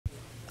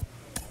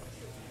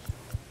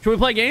Should we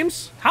play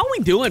games? How are we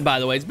doing, by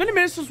the way? It's been a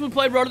minute since we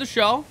played Road to the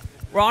Show.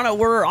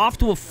 We're off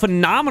to a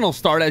phenomenal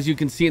start, as you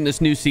can see in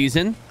this new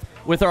season,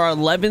 with our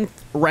 11th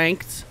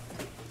ranked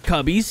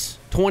Cubbies,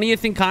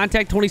 20th in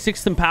contact,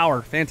 26th in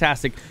power.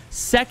 Fantastic.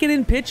 Second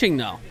in pitching,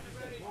 though.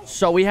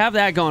 So we have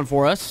that going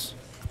for us.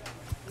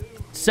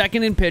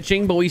 Second in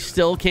pitching, but we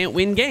still can't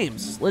win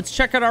games. Let's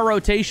check out our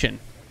rotation.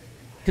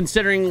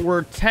 Considering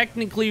we're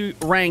technically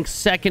ranked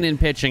second in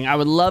pitching, I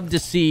would love to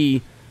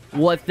see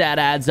what that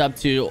adds up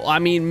to. I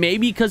mean,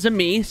 maybe because of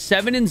me.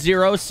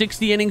 7-0,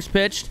 60 innings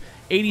pitched,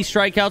 80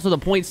 strikeouts with a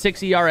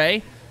 .6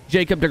 ERA.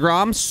 Jacob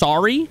deGrom,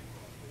 sorry.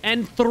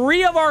 And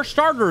 3 of our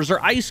starters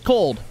are ice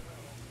cold.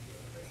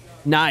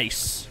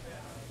 Nice.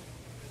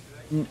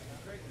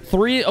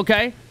 3,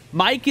 okay.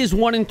 Mike is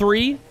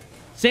 1-3.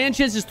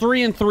 Sanchez is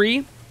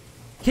 3-3.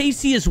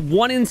 Casey is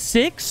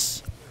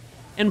 1-6.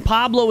 And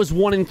Pablo is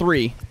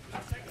 1-3.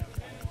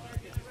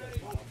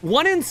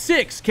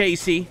 1-6,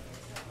 Casey.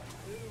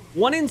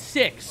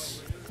 1-6.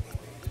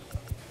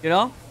 You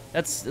know,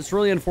 that's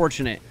really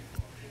unfortunate.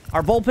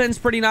 Our bullpen's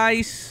pretty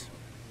nice.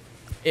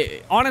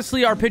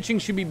 Honestly, our pitching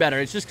should be better.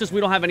 It's just because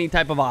we don't have any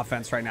type of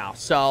offense right now.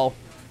 So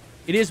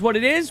it is what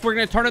it is. We're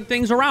gonna turn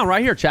things around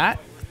right here, chat.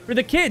 For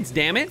the kids,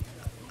 damn it.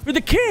 For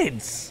the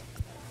kids.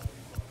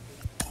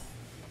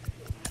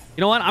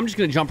 You know what? I'm just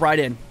gonna jump right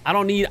in. I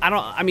don't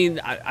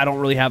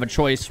really have a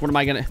choice. What am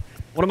I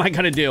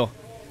gonna do?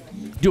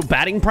 Do a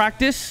batting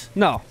practice?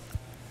 No.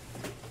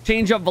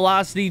 Change up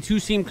velocity,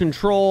 2-seam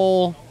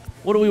control.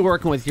 What are we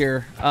working with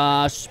here?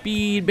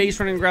 Speed, base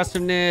running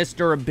aggressiveness,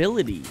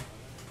 durability.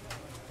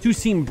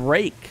 2-seam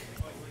break.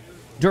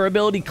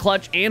 Durability,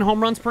 clutch, and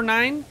home runs per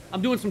 9.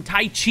 I'm doing some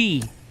Tai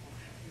Chi.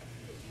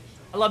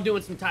 I love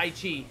doing some Tai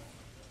Chi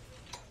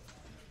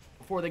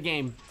before the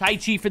game. Tai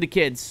Chi for the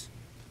kids.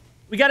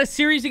 We got a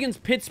series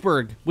against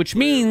Pittsburgh, which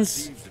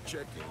means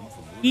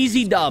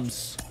easy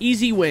dubs,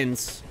 easy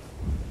wins.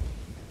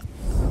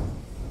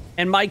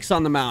 And Mike's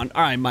on the mound.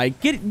 All right,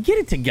 Mike, get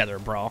it together,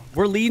 bro.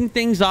 We're leading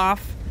things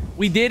off.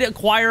 We did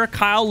acquire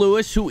Kyle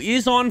Lewis, who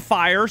is on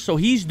fire, so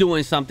he's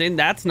doing something.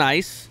 That's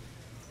nice.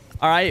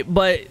 All right,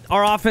 but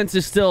our offense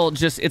is still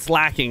just, it's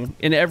lacking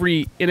in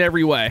every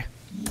way.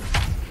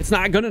 It's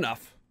not good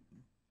enough.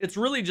 It's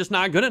really just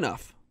not good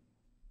enough.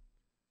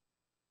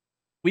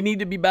 We need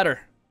to be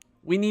better.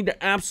 We need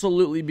to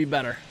absolutely be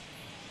better.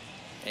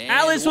 And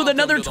Alice with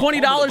another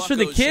 $20 for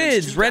the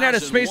kids. Ran out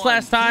of space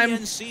last time.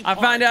 I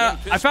found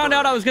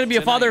out I was going to be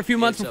a father a few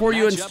months before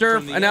you and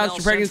Sturf announced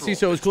your pregnancy,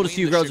 so it was cool to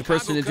see you grow as a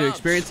person and to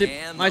experience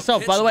it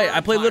myself. By the way, I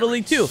play Little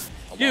League too.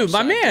 Dude,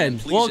 my man.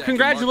 Well,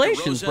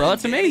 congratulations, bro.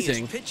 That's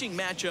amazing.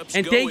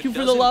 And thank you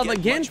for the love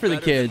again for the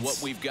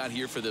kids.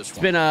 It's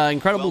been an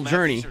incredible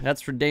journey.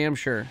 That's for damn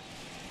sure.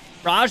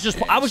 Bro, I was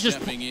just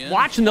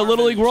watching the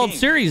Little League World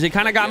Series. It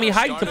kind of got me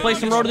hyped to play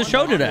some Road to the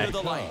Show today.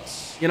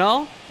 You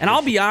know? And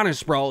I'll be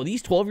honest, bro.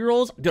 These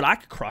 12-year-olds, dude, I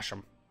could crush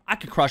them.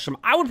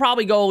 I would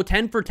probably go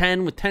 10 for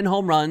 10 with 10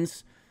 home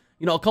runs.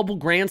 You know, a couple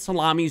grand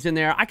salamis in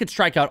there. I could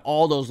strike out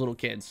all those little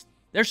kids.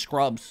 They're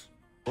scrubs.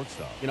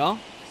 You know?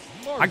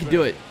 I could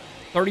do it.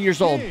 30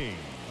 years old.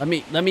 Let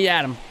me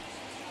at him.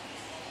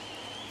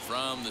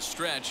 From the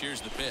stretch, here's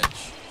the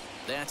pitch.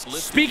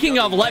 Speaking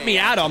of let me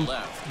at him,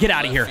 get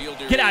out of here.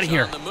 Get out of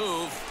here.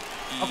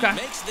 Okay.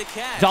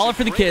 $1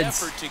 for the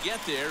kids.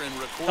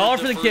 $1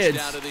 for the kids.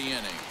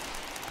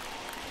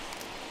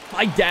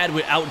 My dad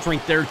would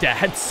outdrink their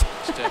dads.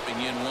 Stepping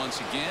in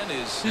once again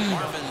is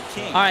Marvin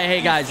King. All right,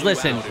 hey guys,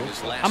 listen.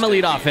 I'm a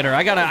leadoff hitter.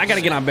 I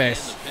gotta get on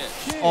base.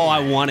 Oh,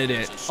 I wanted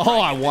it. Oh,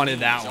 I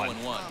wanted that one.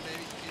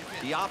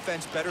 The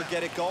offense better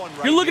get it going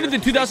right. You're looking at the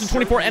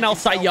 2024 NL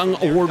Cy Young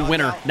Award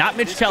winner. Not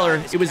Mitch Keller.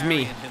 It was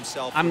me.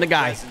 I'm the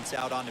guy.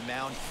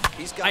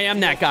 I am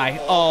that guy.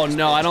 Oh,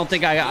 no. I don't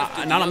think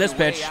not on this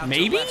pitch.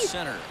 Maybe?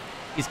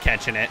 He's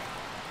catching it.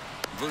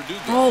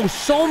 Oh,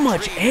 so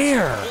much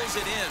air.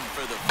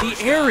 The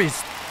air is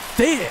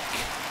thick.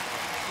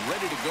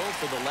 Ready to go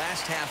for the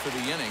last half of the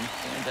inning,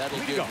 and that'll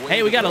give way.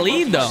 Hey, we got a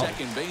lead though.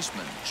 Second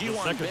baseman,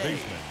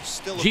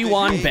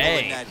 G1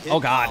 Bay. Oh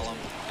God.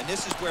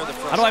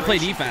 How do I play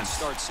defense?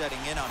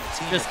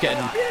 Just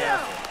kidding.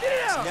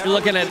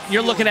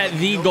 You're looking at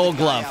the Gold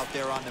Glove.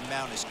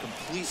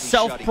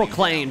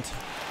 Self-proclaimed.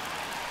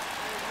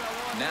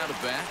 Now to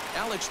bat,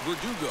 Alex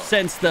Verdugo.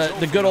 Since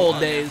the good old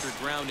days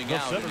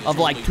of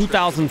like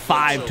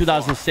 2005,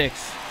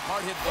 2006.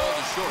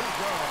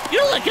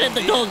 You're looking at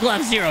the Gold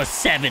Glove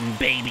 07,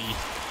 baby.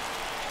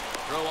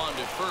 Throw on to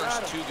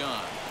first, 2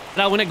 gone.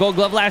 Did I win a Gold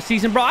Glove last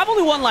season? Bro, I've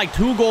only won like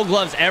 2 Gold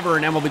Gloves ever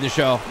in MLB The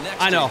Show.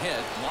 I know.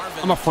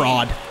 I'm a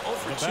fraud.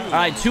 All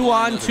right, 2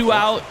 on, 2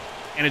 out,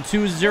 and a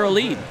 2-0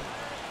 lead.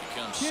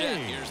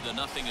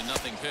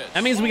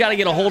 That means we got to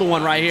get a hold of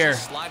one right here.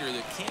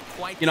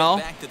 You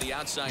know?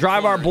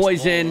 Drive our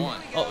boys in.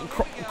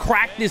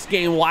 Crack this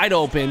game wide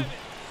open.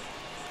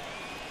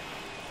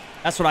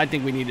 That's what I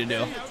think we need to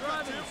do.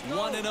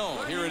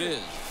 1-0. Here it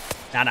is.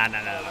 No.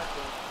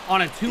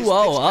 On a 2-0.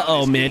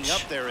 Uh-oh,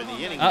 Mitch.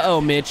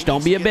 Uh-oh, Mitch.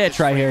 Don't be a bitch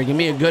right here. Give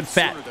me a good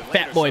fat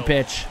boy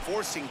pitch.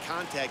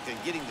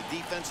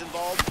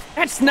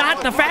 That's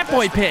not the fat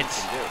boy pitch.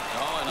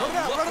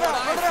 what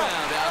I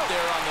found out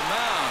there on the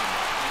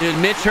mound.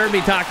 Dude, Mitch heard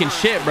me talking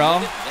shit, bro.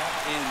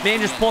 Man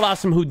just pulled out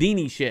some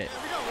Houdini shit.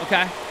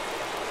 Okay.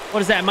 What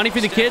is that? Money for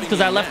the kids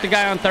because I left the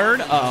guy on third?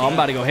 Oh, I'm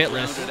about to go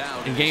hitless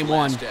in game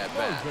one. Yeah,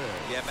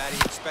 Matty,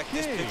 expect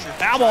this pitcher.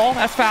 Foul ball.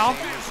 That's foul.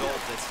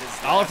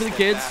 Dollar for the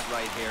kids.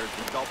 Right here.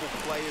 The double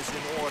play is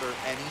in order.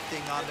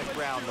 Anything on the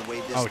ground, the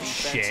way this Oh, defense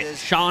shit. is,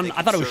 Sean,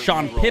 I thought it was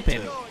Sean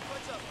Pippen.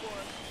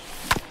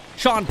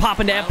 Sean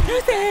popping that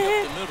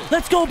pussy.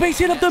 Let's go, base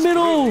hit up the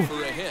middle. Long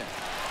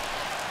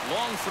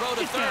throw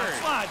to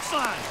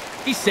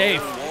third. He's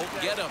safe.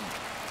 Won't get him.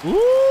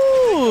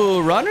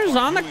 Ooh, runners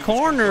on the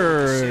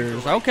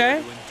corners.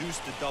 Okay.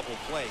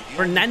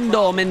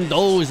 Fernando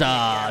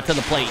Mendoza to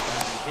the plate.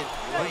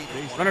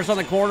 Runners on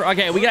the corner.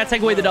 Okay, we got to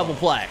take away the double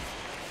play.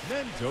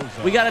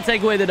 We got to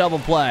take away the double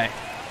play.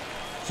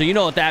 So you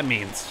know what that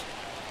means.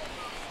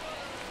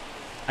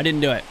 I didn't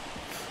do it.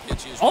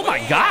 Oh my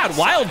God,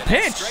 wild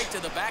pitch.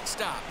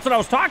 That's what I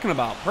was talking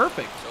about.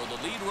 Perfect. So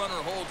the lead runner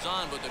holds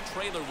on, but the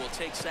trailer will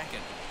take second.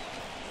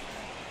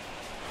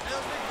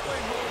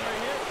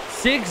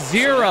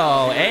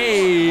 6-0.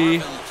 Hey.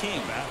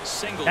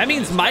 That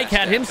means Mike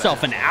had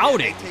himself an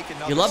outing.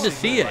 You love to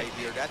see it.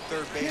 That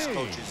third base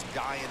coach is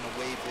dying to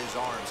wave his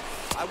arms.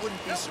 I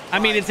wouldn't be surprised. I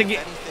mean, it's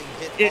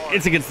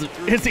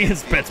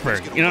against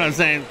Pittsburgh. You know what I'm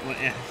saying?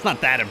 It's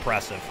not that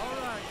impressive.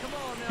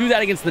 Do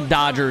that against the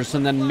Dodgers,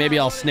 and then maybe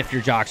I'll sniff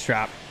your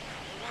jockstrap.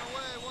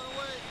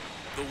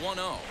 The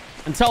 1-0.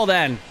 Until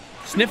then,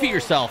 sniff it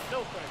yourself.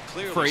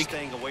 Freak.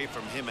 Staying away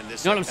from him in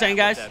this you know what I'm saying,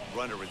 guys? That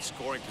runner in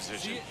scoring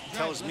position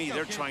tells me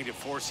they're trying to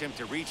force him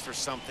to reach for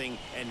something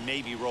and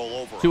maybe roll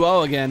over.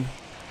 2-0 again.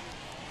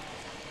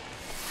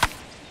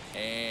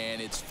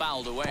 And it's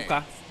fouled away.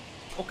 Okay.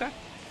 Okay.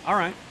 All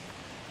right.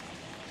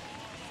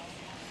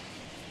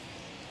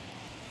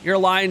 You're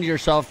lying to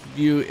yourself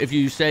if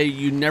you say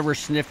you never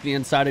sniffed the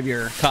inside of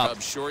your cup.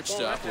 Cubs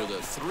shortstop with a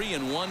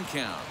 3-1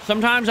 count.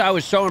 Sometimes I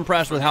was so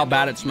impressed with how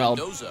bad it smelled.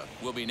 Mendoza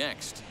will be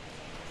next.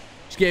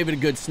 Just gave it a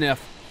good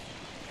sniff.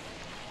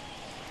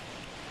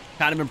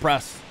 Kind of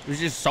impressed. It was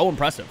just so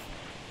impressive.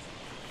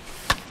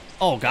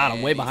 Oh God,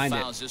 I'm way behind it.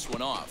 Fouls this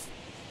one off.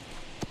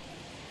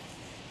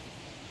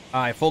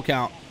 All right, full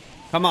count.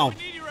 Come on.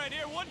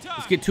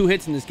 Let's get 2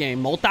 hits in this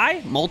game.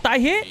 Multi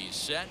hit. He's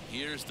set.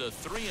 Here's the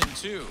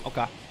 3-2.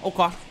 Okay.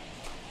 Okay.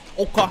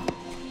 Okay.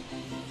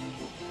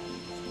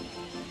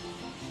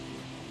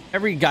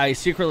 Every guy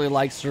secretly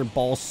likes their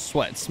ball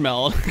sweat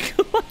smell.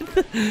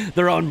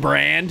 Their own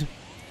brand.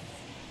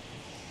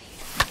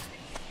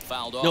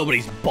 Fouled off.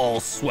 Nobody's ball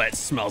sweat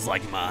smells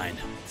like mine.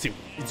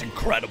 It's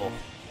incredible.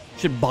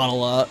 Should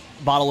bottle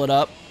it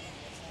up.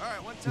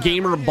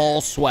 Gamer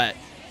ball sweat.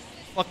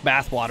 Fuck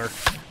bathwater.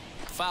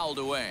 Fouled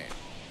away.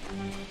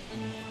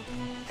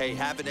 Hey,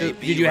 have an Did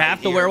AB you have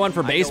right to here. wear one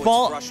for I know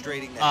baseball? it's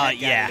frustrating the heck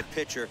Yeah. out of the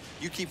pitcher.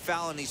 You keep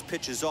fouling these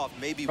pitches off.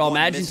 Maybe Bro, one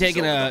imagine misses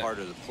taking over the a heart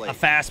of the plate.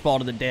 fastball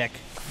to the dick.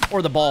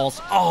 Or the balls.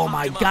 Oh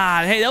my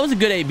God. Hey, that was a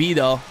good AB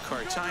though.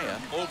 Cartaya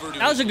over to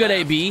That was a his good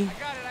left. AB. And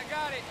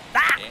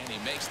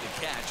he makes the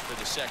catch for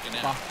the second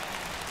out.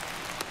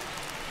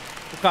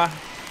 Okay.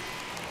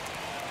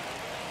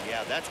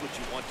 Yeah, that's what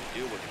you want to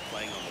do when you're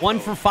playing on the 1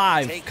 road. for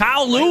 5. Take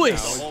Kyle the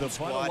Lewis. home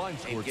squad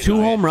and get 2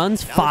 ahead. home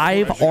runs,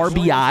 5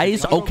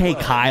 RBIs. Okay,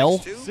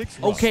 Kyle.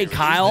 Okay,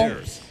 Kyle.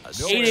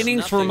 8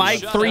 innings for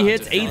Mike, 3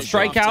 hits, 8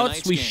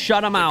 strikeouts. We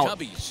shut him out.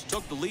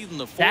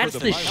 That's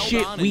the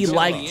shit we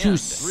like to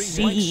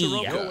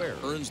see.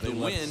 Earns the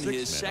win,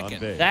 his second.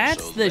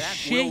 That's So the that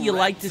shit will you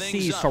like wrap to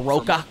things see, up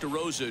Soroka. from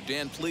Rosa,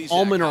 Dan Plesac,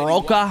 Alma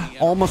Naroka.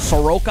 Alma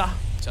Soroka.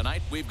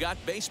 Tonight we've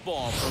got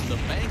baseball from the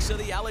banks of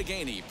the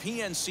Allegheny,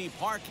 PNC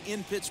Park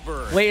in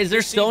Pittsburgh. Wait, is there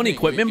This still an evening,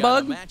 equipment we've got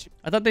a bug? match-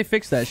 I thought they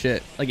fixed that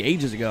shit like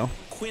ages ago.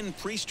 Quinn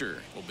Priester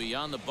will be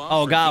on the bump.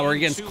 Oh, for God, we're game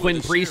against 2 of Quinn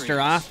the Priester,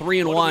 series. huh?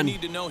 3-1. What do we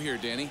need to know here,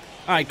 Danny?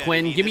 All right,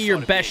 Quinn, give me your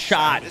best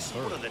shot. This is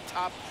one of the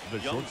top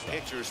young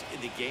pitchers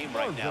in the game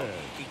right now.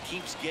 He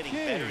keeps getting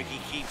better. He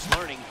keeps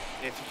learning.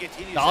 And if he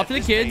continues Dollar at for the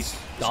this kids. pace,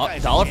 this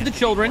guy's Dollar for chance the to be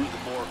children. one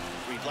of the more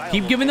reliable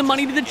Keep giving the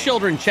money to the pitchers in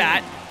children,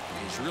 chat.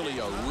 He's really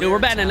a Dude, we're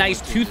batting a rare nice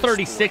talent in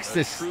 236 sport, a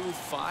this true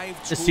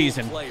five-tool this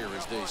season. player,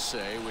 as they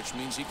say, which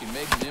means he can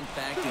make an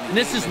impact in a And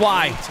this game is at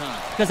why. any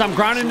time. Because I'm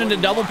grounding into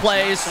double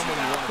plays Someone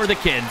who wants for the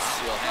to- kids.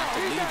 He'll have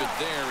to leave it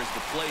there as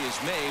the play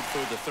is made for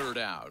the third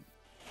out.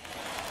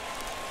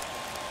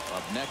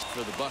 Up next for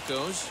the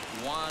Buccos,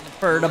 Juan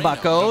For the Moreno,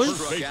 Buccos.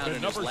 struck out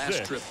in his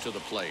last trip to the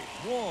plate.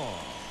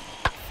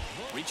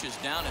 Reaches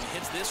down and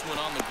hits this one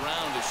on the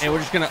ground. Hey, we're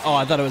just gonna. Oh,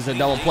 I thought it was a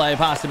double play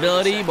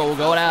possibility, but we'll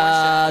go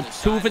to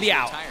 2 for the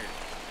out.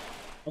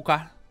 Okay.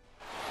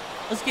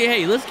 Let's get.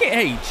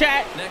 Hey,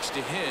 chat. Next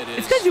to hit is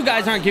It's because you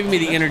guys aren't giving me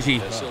the energy.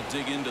 He'll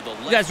dig into the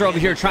You guys are over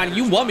here trying.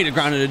 You want me to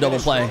ground into a double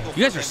play.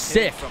 You guys are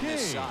sick. From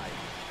this side.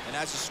 And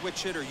as a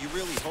switch hitter, you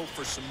really hope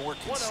for some more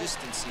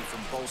consistency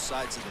from both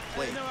sides of the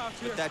plate.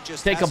 But that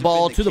just Take a hasn't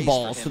ball been to the case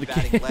balls for to him the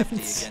batting lefty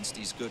kids. against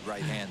these good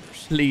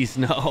right-handers. Please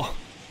no.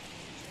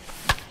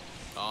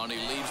 Oh, and he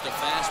leaves the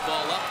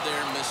fastball up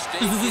there.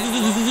 Mistake. He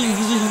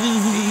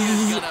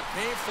is gonna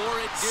pay for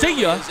it.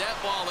 See ya. As that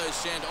ball is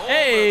sent over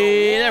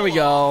Hey, the there we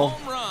wall. go.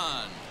 Home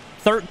run.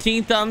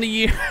 13th on the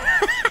year.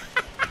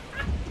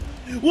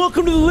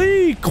 Welcome to the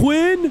league,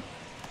 Quinn.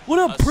 What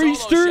up,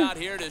 Priester? Shot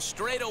here to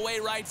straightaway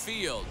right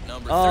field.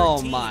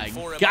 Oh my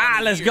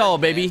God, let's go,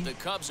 baby.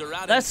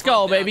 Let's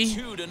go, baby.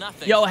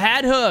 Yo,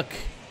 Hat Hook.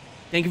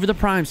 Thank you for the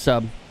Prime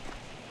sub.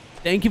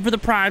 Thank you for the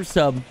Prime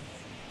sub.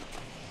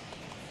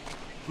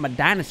 I'm a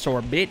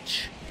dinosaur,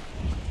 bitch.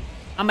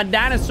 I'm a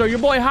dinosaur. Your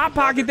boy Hot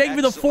Pocket, thank you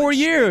for the 4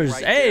 years.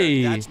 Right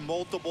hey. That's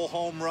multiple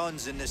home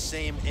runs in the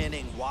same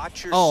inning.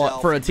 Watch yourself. Oh,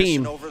 for a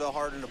team. Over the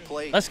heart of the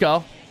plate. Let's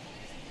go.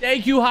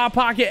 Thank you, Hot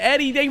Pocket.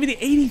 Eddie, thank you for the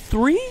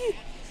 83.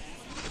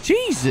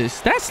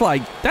 Jesus, that's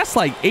like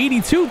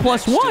 82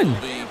 plus 1. Marvin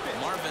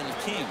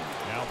King.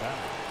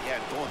 Yeah,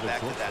 going back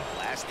to that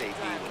last AB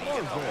when he hit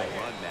the home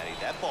run, Matty,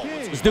 that ball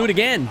was Let's do it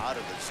again. out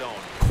of the zone.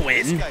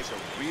 Quinn. This guy's a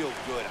real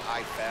good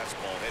high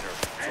fastball hitter.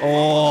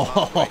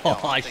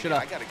 Oh, I should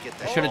have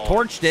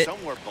torched it.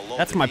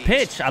 That's my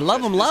pitch. I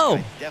love him low.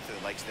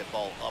 Definitely likes that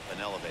ball up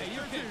and elevated.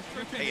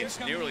 Hey, it's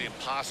nearly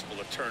impossible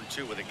to turn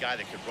two with a guy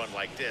that could run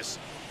like this.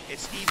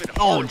 It's even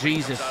harder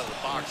Jesus. out of the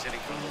box hitting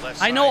from the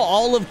left I know side.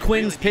 all of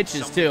Quinn's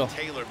pitches too.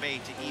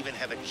 Tailor-made to even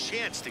have a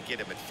chance to get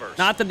him at first.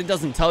 Not that it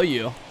doesn't tell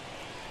you.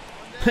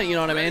 You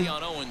know what I mean?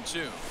 On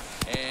 0-2.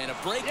 And a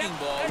breaking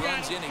ball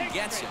runs in and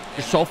gets him.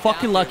 You're so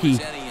fucking lucky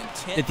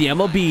that the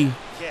MLB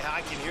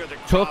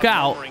took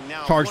out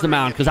Charge the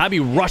Mound, because I'd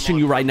be rushing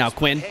you right now,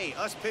 Quinn.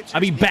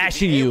 I'd be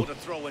bashing you.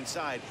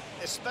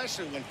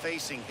 Especially when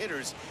facing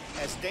hitters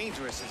as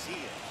dangerous as he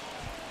is.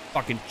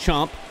 Fucking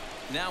chump.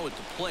 Now at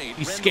the plate,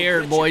 He's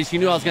scared, boys. He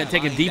knew I was going to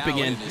take it deep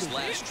again.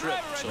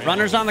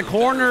 Runners on the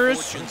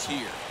corners.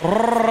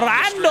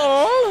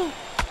 Randall.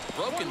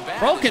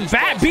 Broken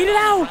bat. Beat it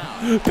out.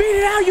 Beat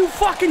it out, you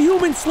fucking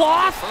human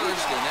sloth.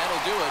 First, and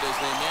that'll do it as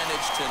they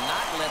manage to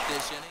not let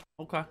this inning.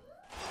 Okay.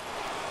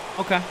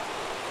 Okay.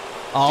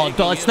 Oh,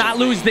 let's not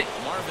lose the...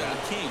 Marvin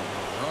King,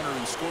 runner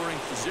in scoring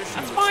position.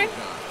 That's fine.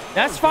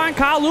 That's fine.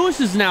 Kyle Lewis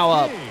is now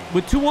up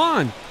with 2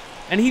 on.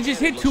 And he just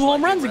hit 2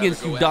 home runs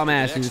against you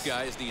dumbasses.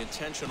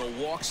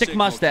 Sick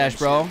mustache,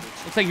 bro.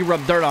 Looks like you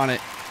rubbed dirt on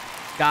it.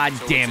 God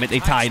damn it, they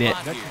tied it.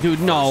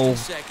 Dude, no.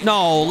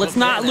 No, let's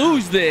not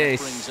lose this.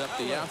 Brings up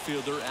the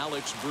outfielder,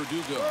 Alex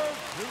Verdugo.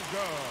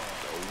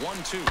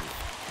 1-2.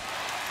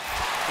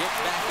 Hit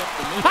back up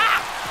the middle.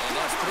 And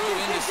that's through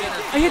into center.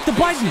 I hit the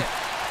button.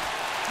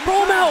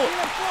 Throw him out.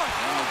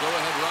 And the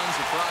go-ahead runs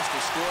across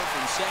the score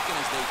from second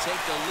as they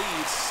take the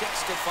lead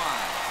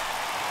 6-5.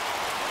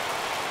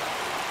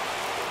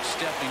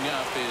 Stepping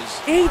up is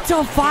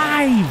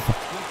 8-5.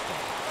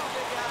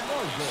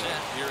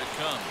 Here it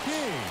comes.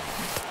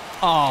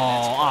 Oh,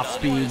 off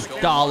speed.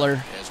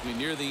 Dollar. As we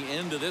near the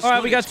end of this, all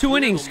right, we got 2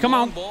 innings. Come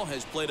on. Ball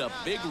has played a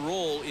big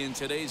role in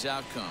today's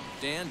outcome.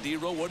 Dan,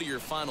 D-Row, what are your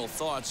final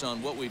thoughts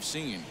on what we've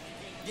seen?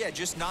 Yeah,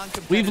 just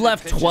we've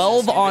left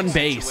 12 on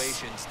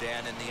base.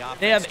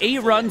 They have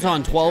 8 runs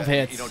on 12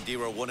 hits. You know,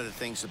 D-Row, one of the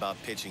things about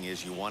pitching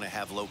is you want to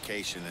have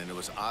location, and it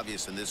was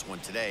obvious in this one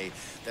today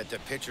that the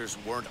pitchers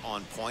weren't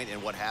on point.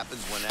 And what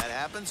happens when that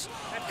happens?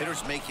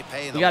 Hitters make you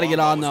pay. We got to get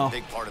on though. A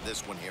big part of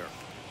this one here.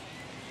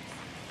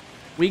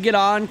 We get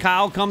on.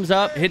 Kyle comes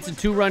up, hits a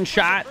 2-run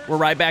shot. We're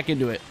right back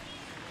into it.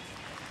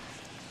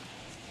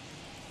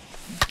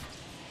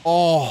 Oh,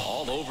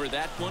 all over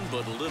that one,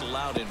 but a little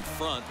out in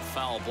front.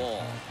 Foul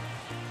ball.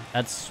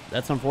 That's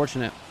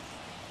unfortunate.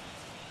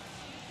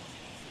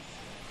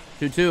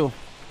 2-2.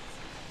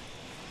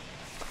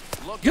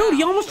 Dude,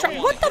 he almost tried.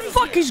 What the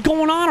fuck is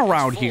going on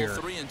around here?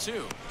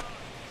 3-2.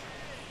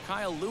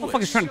 Kyle Lewis. What the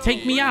fuck is trying to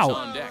take me out?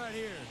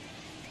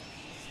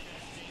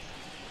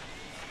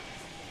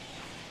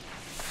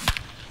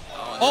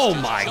 Oh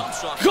my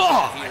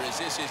God!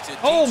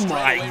 Oh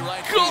my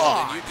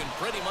God!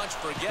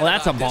 Well,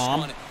 that's a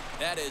bomb.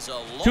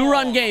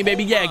 2-run game,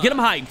 baby. Yeah, get them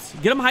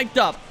hyped. Get them hyped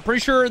up. Pretty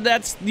sure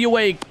that's the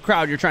away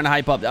crowd you're trying to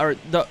hype up. Or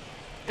the,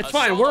 it's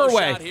fine. We're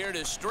away.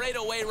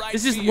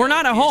 This is. We're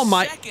not at home,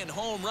 Mike.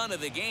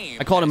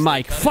 I called him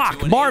Mike.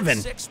 Fuck,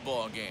 Marvin.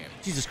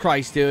 Jesus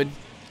Christ, dude.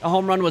 A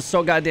home run was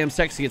so goddamn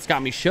sexy. It's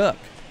got me shook.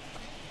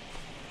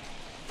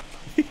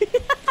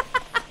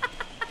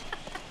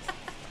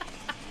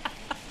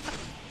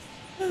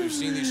 We've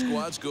seen these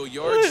squads go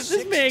yards.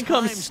 This man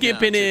comes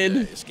skipping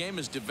in. This game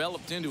has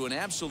developed into an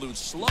absolute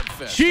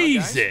slugfest.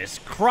 Jesus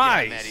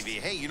Christ. Yeah, Matty V.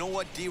 Hey, you know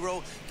what,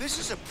 D-Row? This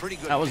is a pretty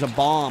good. That was a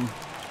bomb.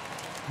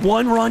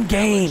 1-run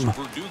game.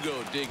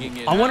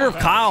 I wonder if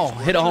Kyle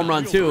hit a home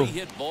run too.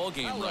 Double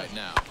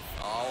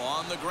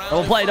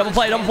play, double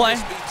play, double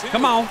play.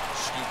 Come on.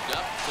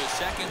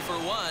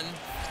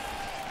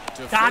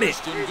 Got it.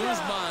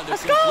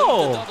 Let's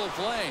go.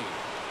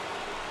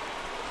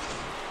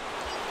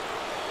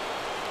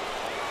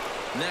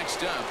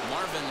 Next up,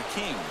 Marvin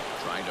King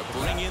trying to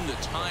bring in the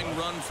tying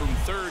run from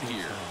third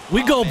here.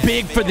 We go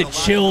big for the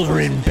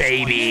children,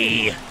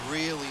 baby.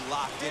 Really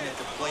locked in at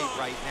the plate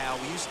right now.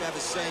 We used to have a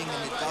saying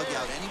in the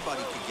dugout,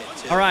 anybody could get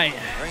 2. All right.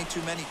 There ain't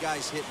too many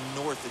guys hitting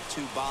north of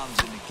 2 bombs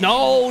in the game.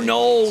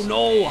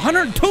 No.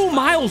 102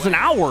 miles an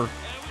hour.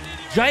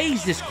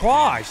 Jesus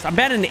Christ. I'm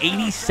batting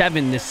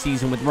 87 this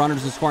season with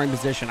runners in scoring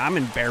position. I'm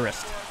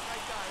embarrassed.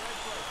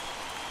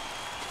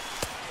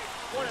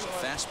 There's a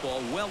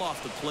fastball well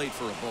off the plate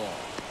for a ball.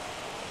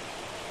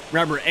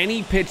 Remember,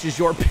 any pitch is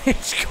your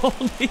pitch,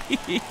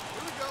 Goldie.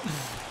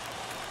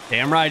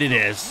 Damn right it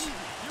is.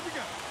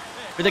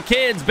 For the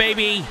kids,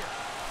 baby.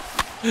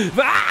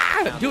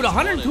 Ah! Dude,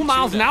 102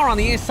 miles an hour on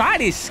the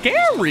inside is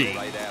scary.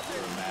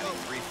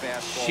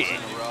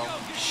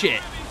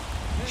 Shit.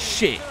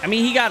 I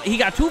mean, he got 2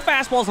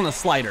 fastballs and a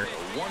slider.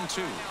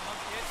 1-2.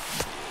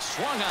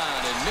 Swung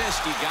on and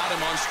missed. He got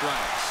him on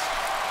strikes.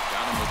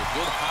 Got him with a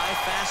good high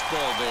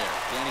fastball there.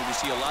 Danny, we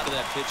see a lot of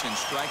that pitch in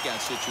strikeout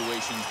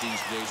situations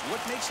these days.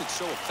 What makes it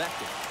so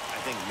effective? I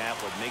think, Matt,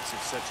 what makes it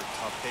such a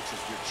tough pitch is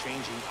you're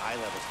changing eye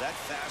levels. That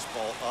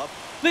fastball up.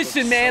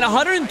 Listen, man,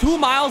 102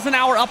 miles an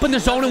hour up in the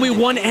zone, and we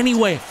won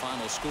anyway.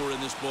 Final score in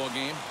this ball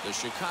game, the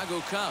Chicago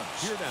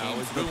Cubs.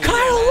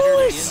 Kyle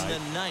Lewis. In the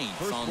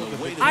 9th on the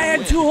way to I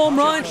had 2 home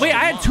runs. Wait,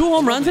 I had 2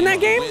 home runs in that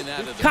game?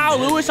 Kyle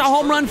Lewis, a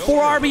home run,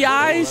 4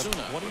 RBIs.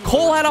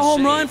 Cole had a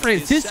home run.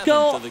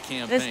 Francisco.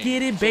 Let's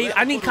get it, baby.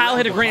 I think Kyle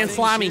hit a grand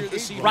slammy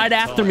right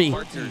after me.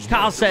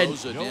 Kyle said,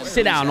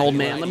 sit down, old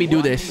man. Let me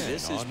do this.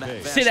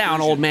 Sit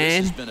down, old man.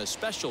 Let's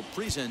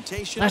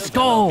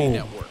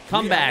go.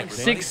 Come back.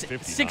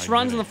 Six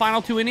runs in the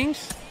final 2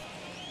 innings.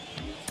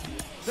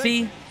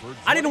 See,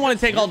 I didn't want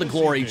to take all the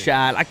glory,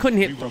 Chad. I couldn't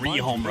hit 3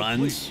 home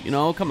runs. You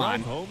know, come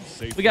on.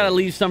 We got to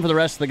leave some for the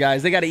rest of the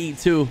guys. They got to eat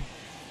too.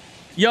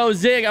 Yo,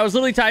 Zig, I was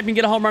literally typing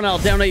get a home run. I'll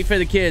donate for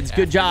the kids.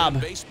 Good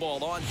job.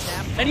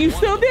 And you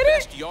still did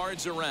it?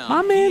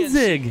 My man,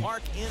 Zig.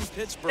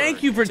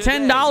 Thank you for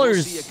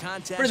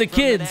 $10 for the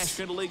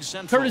kids.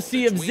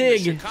 Courtesy of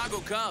Zig.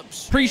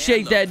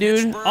 Appreciate that,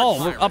 dude.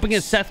 Oh, we're up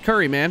against Seth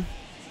Curry, man.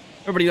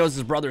 Everybody knows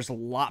his brother's a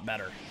lot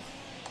better.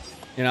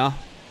 You know?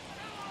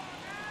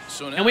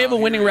 And we have a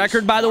winning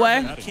record, by the way.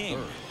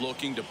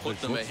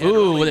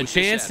 Ooh, with a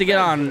chance to get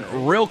on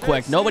real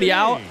quick. Nobody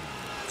out.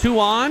 2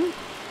 on.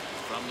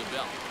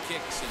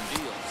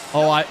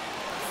 Oh,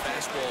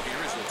 fastball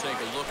here as we'll take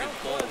a look at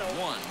ball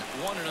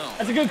 1-1-0.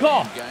 That's a good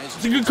call.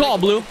 It's a good call,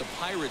 Blue. The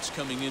Pirates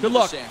coming in good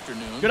look. This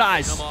afternoon. Good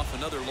eyes. Come off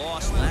another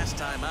loss last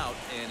time out,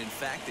 and in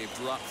fact, they've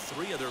dropped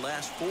 3 of their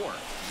last 4.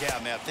 Yeah,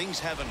 man, things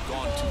haven't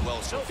gone too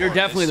well so far. You're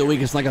definitely the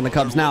weakest link on the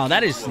Cubs now.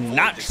 That is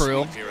not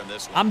true.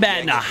 I'm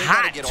batting a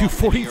hot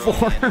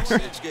 244.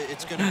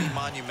 It's going to be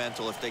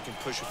monumental if they can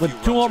push a few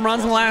with 2 home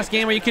runs in the last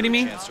game. Are you kidding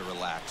me?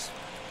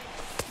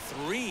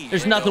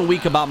 There's nothing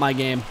weak about my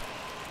game.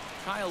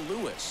 Kyle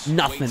Lewis.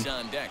 Nothing.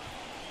 On deck.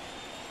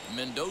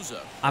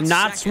 Mendoza. I'm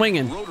not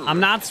swinging. I'm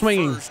not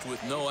swinging.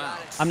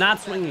 I'm not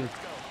swinging.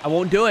 I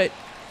won't do it.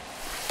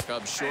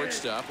 Cubs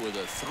shortstop with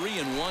a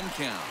 3-1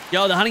 count.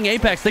 Yo, the Hunting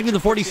Apex. Thank you for the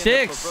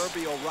 46.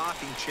 Proverbial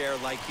rocking chair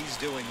like he's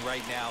doing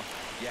right now.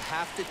 You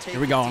have to take.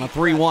 Here we go on a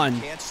 3-1.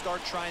 Can't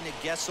start trying to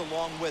guess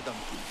along with him.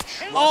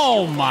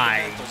 Oh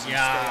my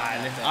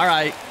God! All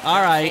right,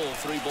 all right.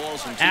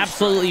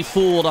 Absolutely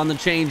fooled on the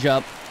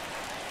changeup.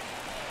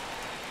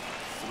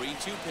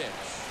 3-2 pitch.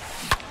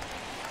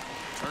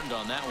 Turned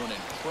on that one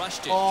and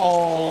crushed it.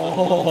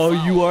 Oh,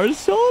 you are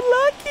so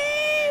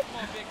lucky.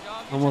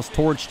 Almost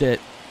torched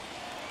it.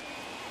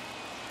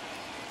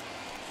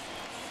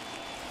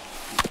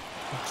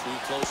 Too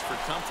close for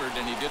comfort,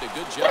 and he did a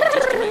good job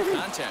just to make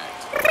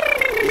contact.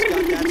 He's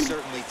got that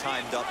certainly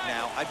timed up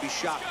now. I'd be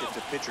shocked if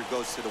the pitcher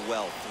goes to the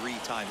well 3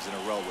 times in a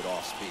row with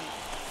off speed.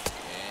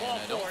 And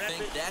I don't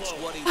think that's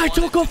what he I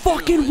took a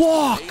fucking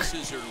walk.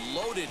 Bases are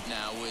loaded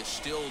now with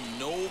still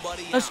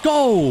nobody Let's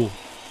go.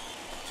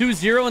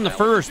 2-0 in the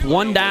first,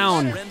 1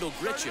 down.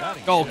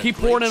 Go, keep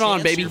pouring it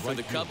on, baby.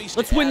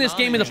 Let's win this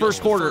game in the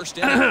first quarter.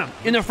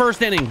 In the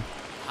first inning.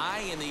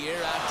 High in the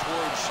air out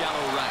towards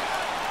shallow right.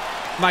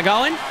 Am I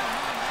going?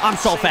 I'm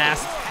so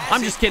fast.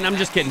 I'm just kidding. I'm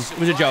just kidding. It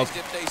was a joke.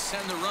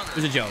 It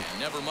was a joke.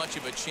 Never much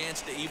of a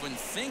chance to even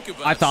think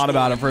about. I thought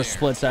about it for a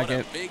split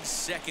second. Big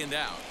second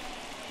out.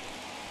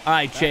 All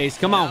right, Chase,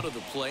 come on.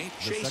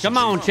 Come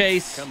on,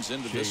 Chase. Comes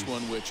into this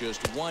one with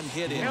just 1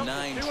 hit in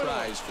 9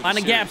 tries. Find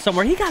a gap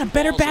somewhere. He got a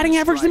better batting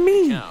average than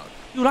me.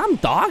 Dude, I'm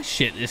dog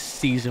shit this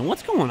season.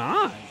 What's going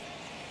on? Come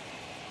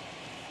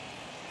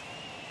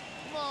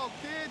on,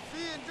 kid.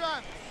 See and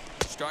drive.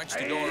 Starts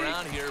to go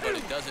around here, but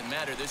it doesn't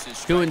matter. This is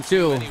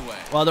 2-2. Anyway.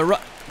 Well,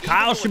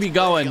 Kyle should be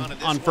going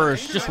on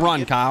first. Just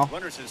run, Kyle.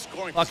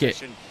 Fuck it.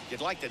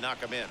 You'd like to knock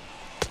him in.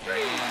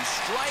 And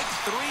strike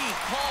 3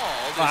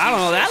 called. I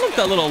don't know. That looked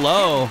a little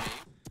low.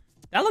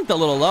 That looked a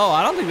little low.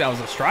 I don't think that was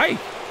a strike.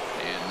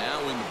 And now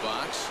in the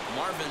box,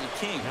 Marvin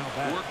King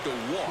worked a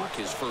walk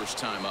his first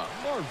time up.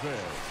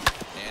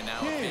 And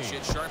now a pitch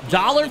hit sharp.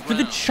 Dollar for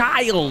the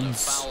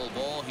Childs. Foul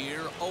ball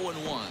here,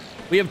 0-1.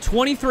 We have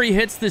 23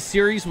 hits this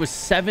series with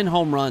 7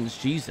 home runs.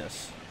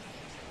 Jesus.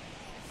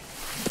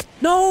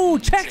 No,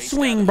 check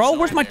swing, bro.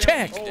 Where's my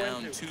check?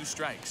 Down 2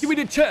 strikes. Give me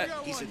the check.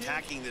 He's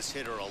attacking this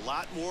hitter a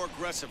lot more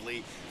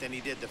aggressively than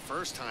he did the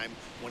first time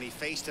when he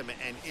faced him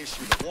and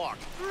issued a walk.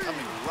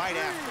 Coming right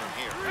after him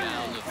here.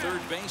 Down the third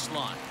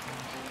baseline.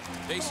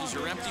 Bases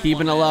are empty.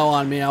 Keeping a low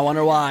on me. I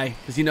wonder why.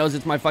 Because he knows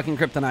it's my fucking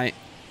kryptonite.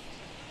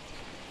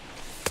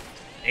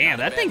 Damn,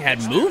 that thing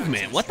had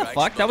movement. What the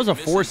fuck? That was a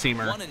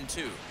 4-seamer.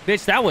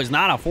 Bitch, that was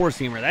not a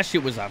 4-seamer. That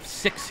shit was a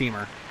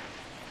 6-seamer.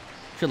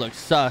 Shit looks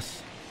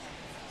sus.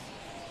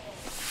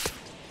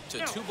 To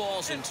 2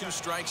 balls and 2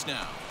 strikes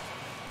now.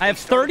 I have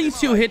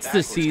 32 hits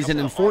this season,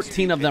 and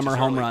 14 of them are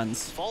home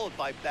runs. Followed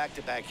by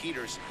back-to-back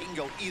heaters. He can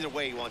go either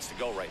way he wants to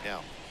go right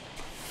now.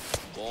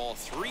 Ball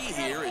 3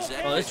 here is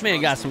that. Oh, this man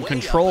got some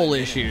control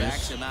issues.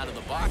 Backs him out of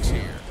the box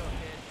here.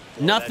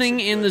 Nothing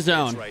in the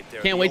zone.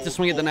 Can't wait to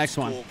swing at the next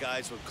one.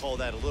 Guys would call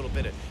that a little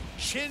bit of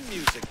chin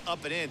music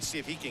up and in. See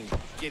if he can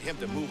get him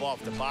to move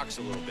off the box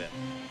a little bit.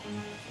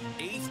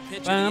 8th pitch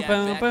of the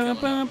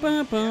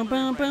at-bat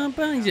coming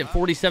up. He's at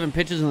 47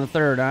 pitches in the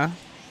third, huh?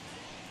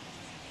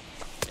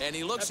 And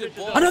he looks at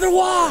ball Another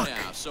walk.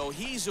 Now, so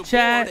he's aboard,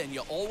 Chat. and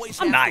you always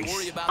I'm have to nice.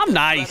 worry about I'm the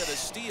nice. threat of a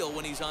steal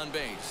when he's on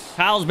base.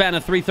 Kyle's batting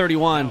a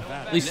 331.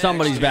 At least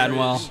somebody's batting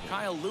well.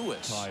 Kyle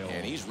Lewis,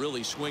 and he's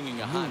really swinging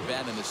a hot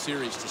bat in the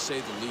series, to say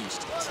the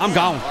least. I'm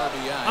gone.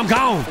 RBIs, I'm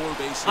gone. 4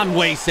 base I'm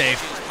way hits. safe.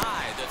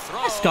 High, the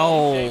throw. Let's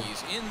go.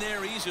 He's in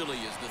there easily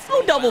as the throw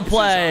Oh, double bounces on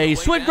play. the way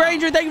Swin down.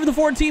 Granger, thank you for the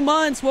 14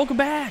 months. Welcome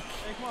back.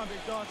 Hey, come on, big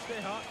dog,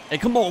 stay hot. Hey,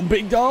 come on,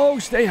 big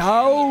dog. Stay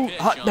hot.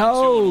 Hot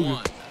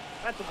dog.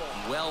 That's the ball.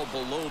 Well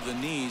below the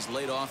knees,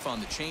 laid off on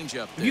the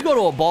changeup. If you go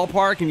to a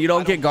ballpark and you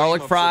don't get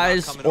garlic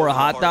fries or a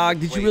hot dog,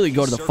 did you really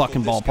go to the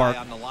fucking ballpark?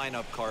 On the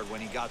lineup card when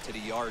he got to the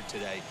yard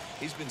today.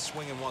 He's been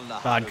swinging one of the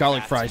God,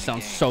 garlic fries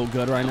sounds so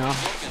good right now.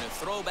 Looking to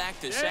throw back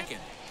to second,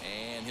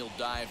 and he'll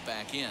dive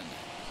back in.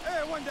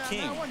 Hey, one down,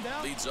 King now, one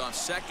down. leads off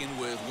second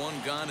with 1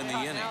 gun in the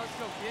inning. Now, let's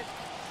go, kid.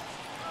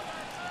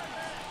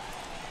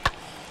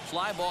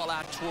 Fly ball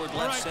out toward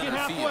left center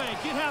field.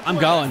 I'm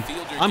going.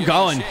 I'm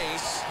going.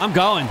 I'm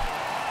going.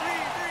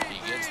 He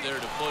gets there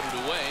to put it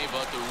away,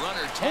 but the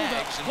runner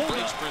tags and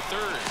breaks for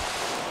third.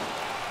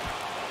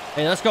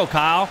 Hey, let's go,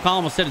 Kyle. Kyle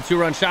almost hit a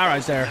 2-run shot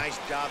right there. Nice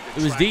job to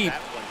It was track deep.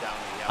 that one down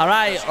the All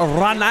right,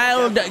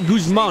 Ronald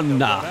Guzman.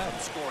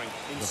 scoring.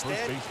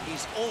 Instead,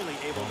 he's only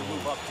able to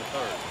move up to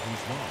third.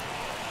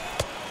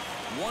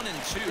 1 and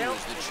 2 is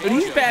the But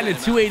he's changeup batting in at and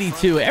out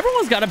 282.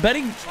 Everyone's got a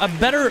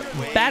better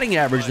batting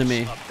average than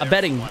me. A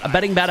betting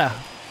better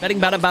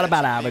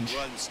average.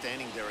 Run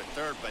standing there at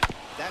third, but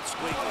that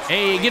swing was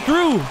Hey, get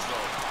through. you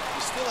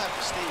still have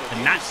to stay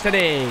with Not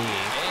today. And the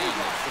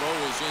throw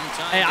is in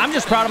time Hey, to I'm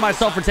just get proud of into the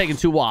myself for top. taking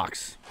 2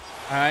 walks.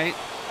 All right,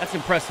 that's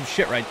impressive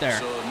shit right there.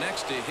 So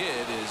next to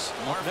hit is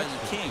Marvin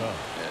King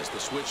as the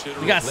switch hitter.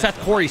 We got Seth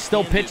Corey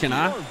still pitching,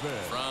 huh?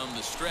 From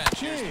the stretch,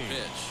 here's the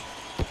pitch.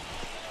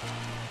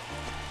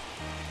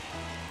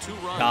 2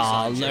 runs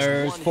on just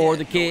Dollars 1 for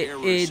hit, the no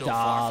errors kids. so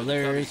far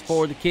Dollars the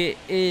for the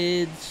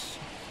kids.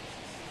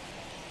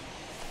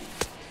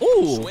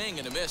 Ooh. Swing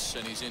and a miss,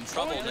 and he's in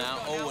trouble now.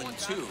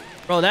 0-2.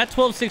 Bro, that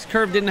 12-6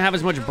 curve didn't have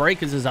as much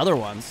break as his other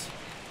ones.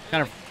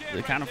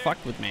 It kind of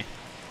fucked with me.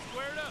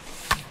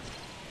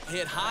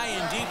 Hit high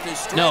and deep to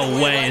straight No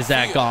away way right is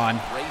that field. gone.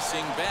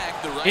 Racing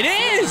back, the right It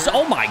is. fielder.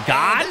 Oh my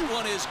God. And that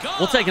one is gone.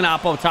 We'll take an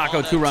Oppo Taco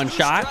On a 2-run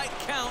shot. 2-strike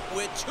count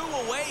with 2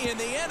 away in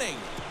the inning.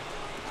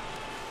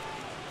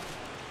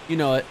 You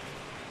know it.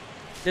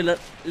 Little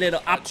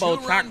A Oppo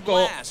 2-run Taco.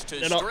 blast to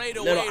Little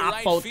straightaway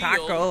right Oppo field.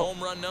 Taco.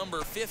 Home run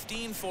number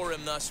 15 for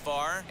him thus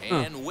far.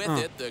 And with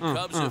it, the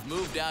Cubs have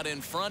moved out in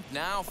front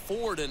now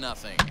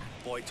 4-0.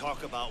 Boy,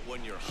 talk about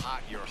when you're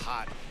hot, you're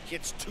hot.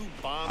 Hits 2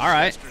 bombs All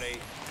right. yesterday.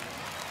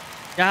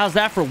 Yeah, how's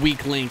that for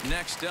weak link?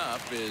 Next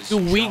up is Do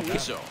weak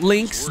Rizzo.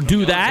 links He's do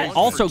working on that? 1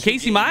 Also, for 2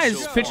 Casey games Mize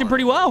so pitching far.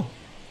 pretty well.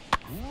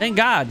 Thank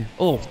God.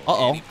 Oh, And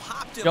uh-oh. he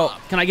popped him Yo,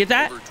 up can I get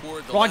that? over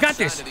toward the Bro, I left got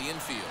side this. of the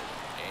infield.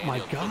 Oh And my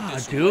he'll put God,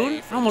 this dude. away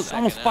I for the almost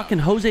second out. fucking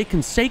Jose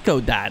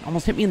Canseco'd that.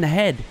 Almost hit me in the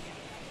head.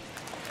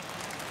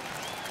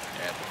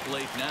 At the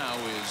plate now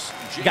is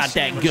Jason Got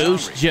that Mazzari.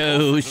 ghost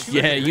juice.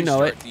 Yeah, you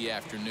know it. Start the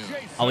afternoon.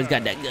 Always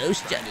got that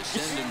ghost Trying to juice.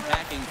 send him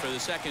packing for the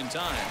second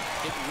time.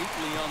 Hit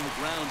weakly on the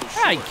ground to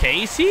All right, short.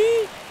 Casey.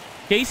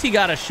 Casey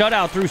got a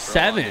shutout through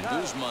 7.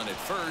 Guzman at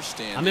first,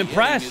 and I'm the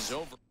impressed.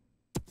 inning is over.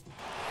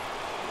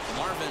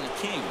 Marvin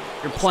King.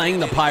 You're playing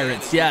the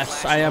Pirates.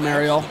 Yes, I am,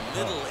 Ariel.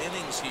 Middle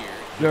innings here.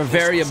 You're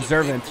very This was a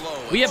observant. big blow.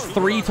 We have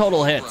 3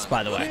 total hits,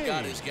 by the way.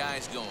 Got his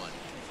guys going.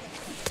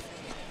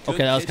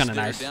 Okay, that was Good kind of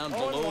pitch nice. there down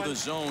below the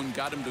zone,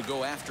 got him to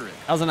go after it.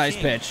 That was a nice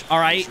King pitch. All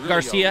right, is really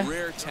Garcia. a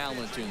rare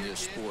talent in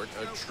this sport,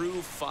 a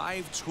true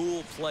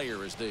 5-tool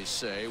player, as they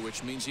say,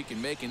 which means he can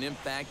make an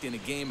impact in a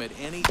game at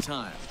any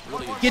time.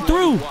 Really a Get joy to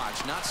through.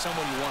 watch, not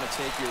someone you want to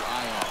take your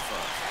eye off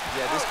of.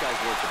 Yeah, this guy's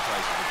worth the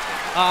price of the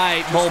ticket. All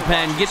right,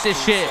 bullpen, get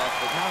this shit.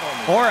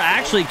 Or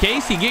actually,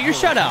 Casey, get your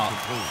shutout.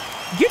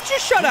 Get your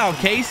shutout,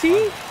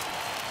 Casey.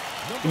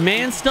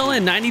 Man's still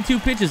in 92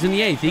 pitches in the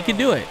 8th. He can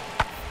do it.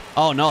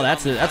 Oh no,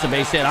 that's a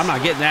base hit. I'm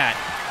not getting that.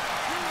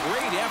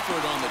 Great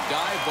effort on the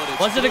dive, but it's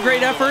Was it a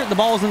great effort? The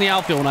ball was in the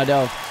outfield when I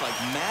dove. It's like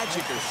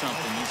magic or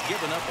something. He's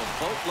given up a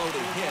boatload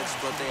of hits,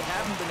 but they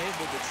haven't been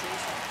able to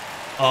chase him.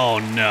 Oh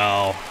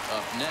no.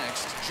 Up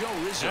next, Joe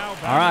Rizzo.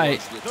 All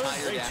right.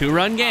 Retired after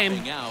 2-run game.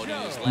 popping out in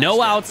his last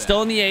No outs, at-bat.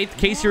 still in the 8th.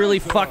 Casey really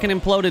fucking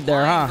imploded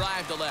there, Line huh?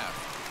 drive to left.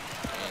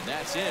 And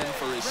that's in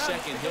for his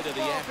second hit of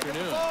the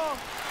afternoon.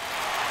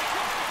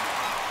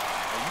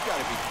 You got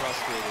to be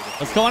frustrated.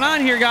 What's going on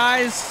here,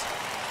 guys?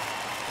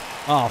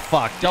 Oh,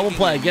 fuck. Double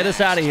play. Get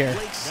us out of here.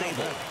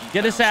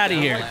 Get us out of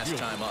here.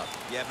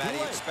 Yeah,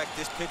 Matty, expect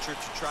this pitcher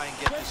to try and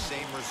get the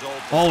same result.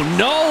 Oh,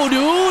 no,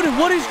 dude.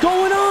 What is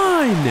going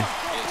on?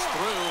 It's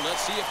through.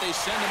 Let's see if they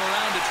send him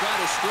around to try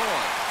to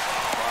score.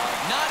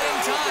 Not in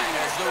time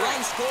as the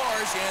run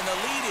scores, and the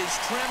lead is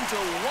trimmed to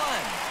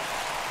 1.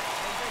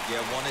 Yeah,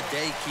 one a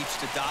day keeps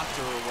the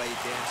doctor away,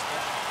 Dan.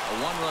 A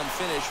one-run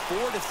finish,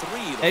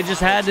 4-3. They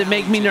just had to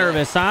make me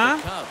nervous, huh?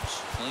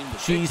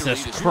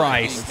 Jesus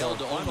Christ.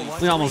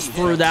 We almost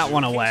threw that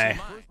one away.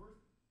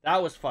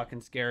 That was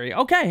fucking scary.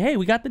 Okay, hey,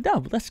 we got the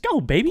dub. Let's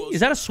go, baby. Is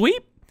that a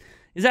sweep?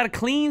 Is that a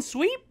clean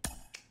sweep?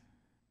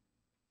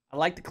 I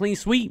like the clean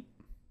sweep.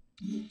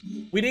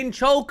 We didn't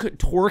choke.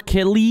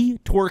 Torkelly.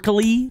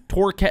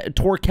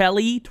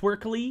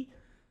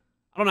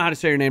 I don't know how to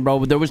say your name, bro,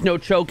 but there was no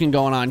choking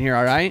going on here,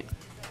 all right?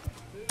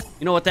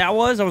 You know what that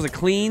was? That was a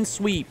clean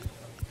sweep.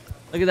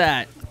 Look at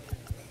that.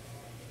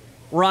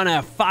 We're on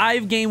a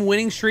 5-game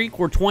winning streak.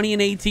 We're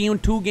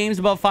 20-18, 2 games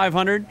above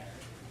 500.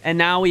 And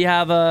now we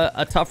have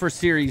a tougher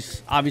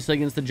series, obviously,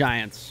 against the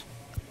Giants.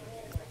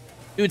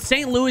 Dude,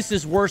 St. Louis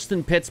is worse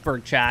than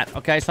Pittsburgh, chat.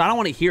 Okay, so I don't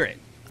want to hear it.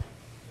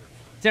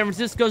 San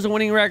Francisco's a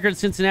winning record.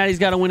 Cincinnati's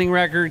got a winning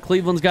record.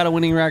 Cleveland's got a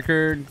winning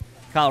record.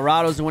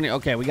 Colorado's a winning...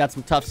 Okay, we got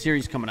some tough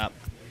series coming up.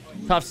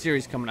 Tough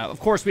series coming up. Of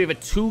course, we have a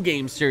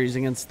 2-game series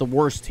against the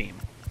worst team.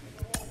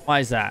 Why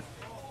is that?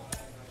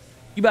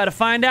 You about to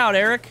find out,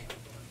 Eric.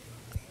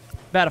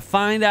 About to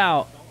find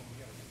out.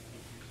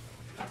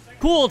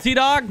 Cool,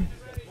 T-Dog.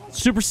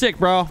 Super sick,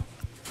 bro.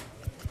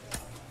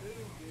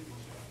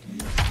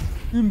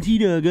 I'm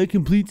T-Dog. I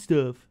complete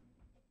stuff.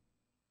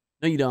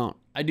 No, you don't.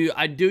 I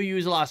do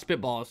use a lot of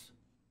spitballs.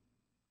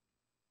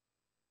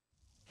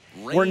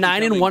 We're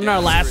 9-1 in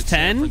our last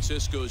 10.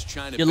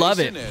 You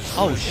love it.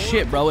 Oh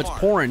shit, bro! It's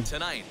pouring.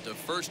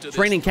 It's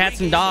raining cats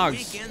and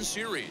dogs.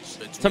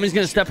 Somebody's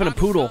gonna step in a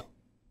poodle.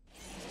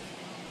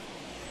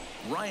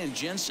 Ryan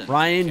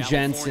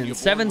Jensen.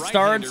 7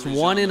 starts,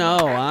 1-0,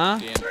 huh?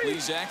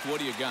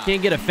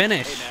 Can't get a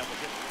finish.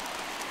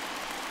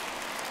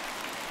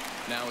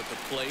 Now at the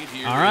plate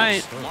here. All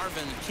right.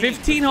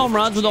 15 home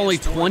runs with only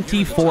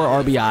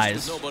 24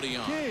 RBIs.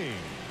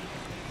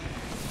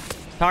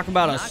 Talk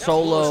about a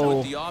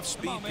solo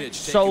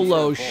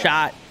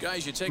shot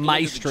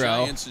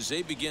maestro. As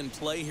they begin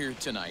play here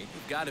tonight,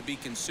 they've got to be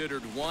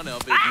considered one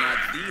of, if not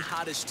the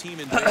hottest team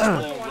in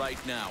baseball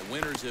right now.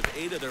 Winners of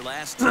 8 of their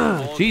last 10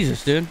 balls.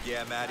 Jesus, dude.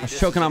 Yeah, Matty, I was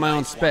choking on my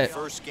own spit.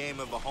 First game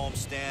of a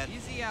homestand.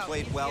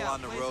 Played well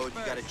on the road.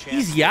 You got a chance.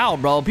 Easy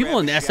out, bro. People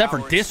in SF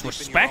are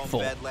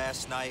disrespectful.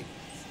 Last night.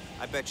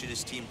 I bet you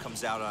this team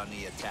comes out on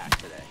the attack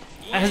today.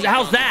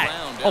 How's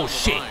that? Oh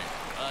shit.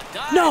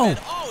 No!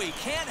 Oh, he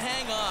can't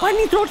hang on. Why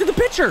didn't he throw it to the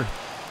pitcher?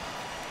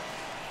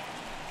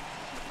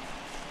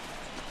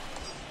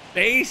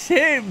 Base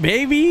hit,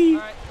 baby.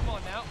 All right, come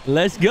on now.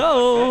 Let's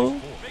go.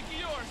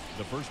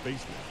 The first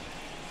baseman,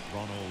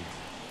 Ronald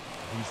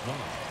Guzman.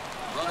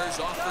 Runners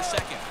off for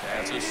second.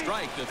 That's a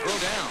strike to throw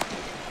down.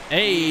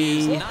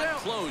 Hey.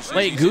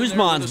 Wait,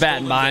 Guzman's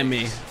batting behind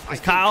me.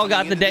 Has Kyle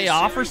got the day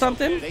off or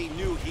something? They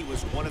knew he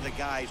was one of the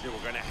guys that were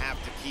going to have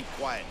to keep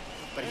quiet.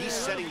 But he's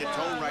setting the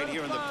tone right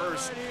here in the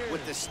first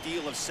with the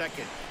steal of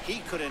second. He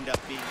could end up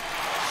being...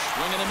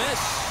 Swing and a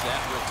miss.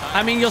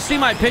 I mean, you'll see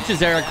my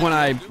pitches, Eric, when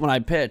I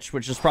pitch,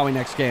 which is probably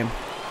next game.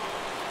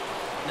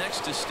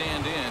 Next to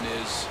stand in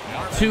is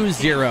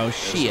 2-0.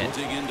 Shit.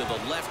 dig into the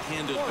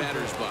left-handed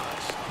batter's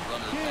box.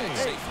 Runner back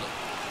safely.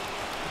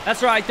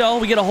 That's right, though.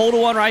 We get a hold of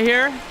one right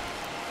here.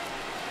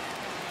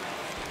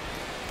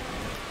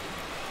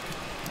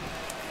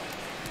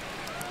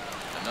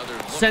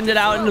 Send it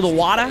out into the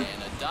water.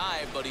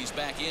 Dive, but he's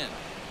back in.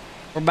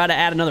 We're about to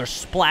add another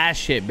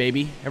splash hit,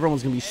 baby.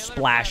 Everyone's going to be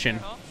splashing.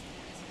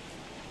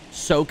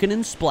 Soaking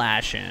and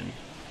splashing.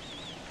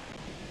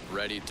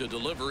 Ready to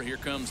deliver. Here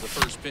comes the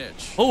first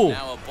pitch. Oh.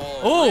 Now a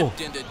ball ripped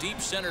into deep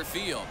center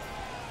field.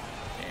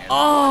 And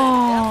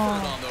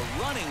oh. on the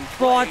running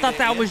bro, I thought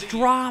that was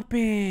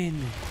dropping.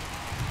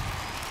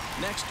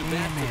 Next to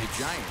bat for the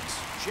Giants,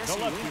 Jesse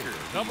Winker.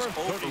 He's 0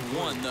 for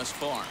 1 thus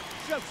far.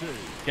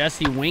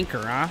 Jesse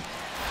Winker, huh?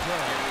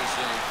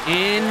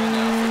 Into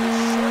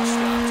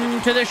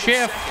the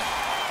shift.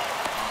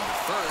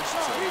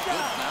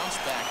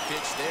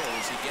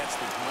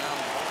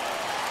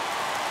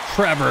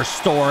 Trevor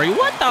Story.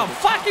 What the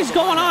fuck is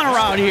going on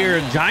around here,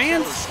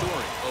 Giants? Now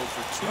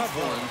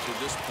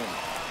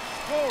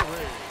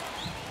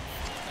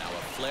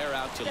a flare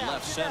out to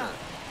left center.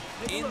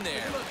 In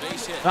there,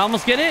 base hit. I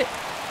almost get it.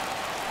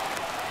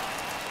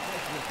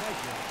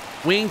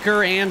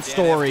 Winker and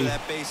Story.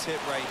 That base hit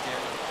right there.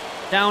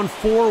 Down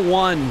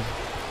 4-1.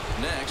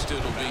 Next,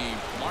 it'll be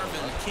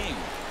Marvin King.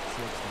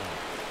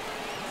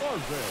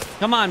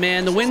 Come on,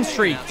 man. The win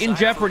streak in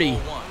jeopardy.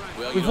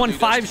 Well, We've won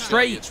 5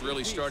 straight. It's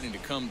really starting to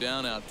come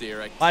down out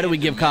there. Why do we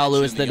give Kyle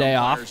Lewis the day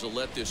off? Will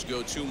let this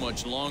go too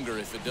much longer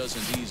if it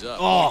doesn't ease up.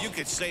 Oh, you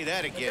could say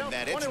that again,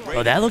 Matt.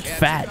 bro, that looked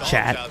fat,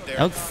 chat. That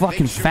looked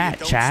fucking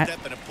fat, chat.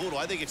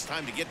 I think it's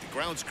time to get the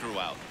grounds crew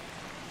out.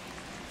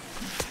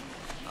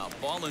 A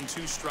ball and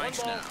 2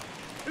 strikes now.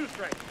 2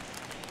 strikes.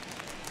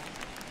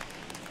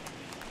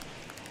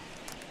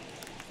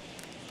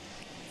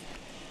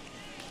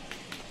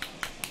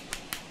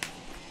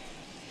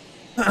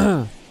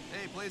 Sorry,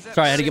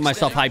 I had to get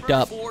myself hyped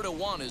up.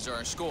 4-1 is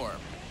our score.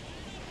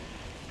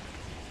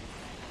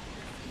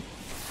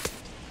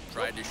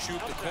 Tried to shoot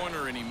the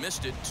corner and he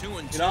missed it.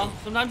 2-2. You know,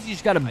 sometimes you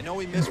just gotta I know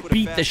he missed with a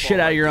beat the shit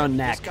fastball out of your right own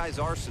there. neck. This guy's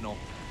arsenal.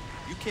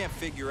 You can't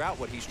figure out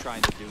what he's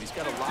trying to do. He's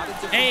got a lot of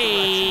different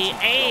Hey,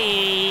 directions.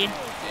 hey.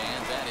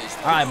 And that is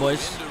All right,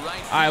 boys. into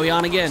right All right, we field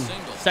on for a again.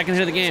 single. Second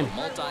hit of the game.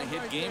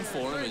 Multi-hit game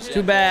for him as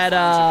Too bad.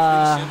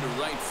 Edwards finds a base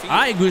into right All field.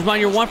 right, Guzman,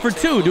 you're 1 for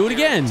 2. Do it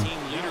again. Team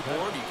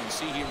leaderboard, you can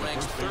see he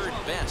ranks third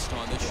best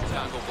on this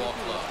Chicago ball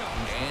club.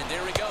 And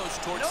there he goes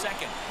towards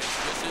second.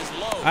 This is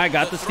low. I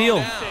got the steal.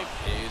 Is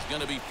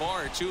going to be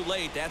far too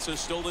late. That's a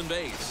stolen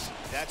base.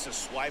 That's a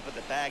swipe of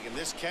the bag, and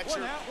this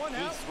catcher,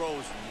 he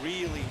throws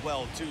really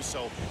well too.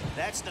 So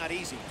that's not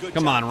easy. Good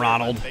Come job on, there by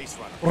the Ronald. base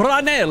runner.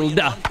 Ronald.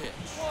 One pitch.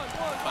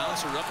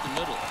 Bouncer up the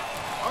middle.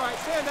 All right,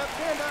 stand up,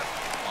 stand up.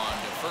 On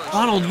to first.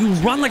 Ronald, you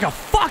run like a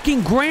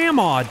fucking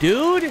grandma,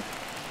 dude.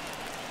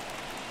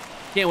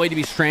 Can't wait to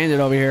be stranded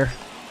over here.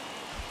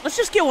 Let's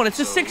just get one. It's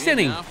the sixth in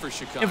inning. now for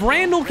Chicago. If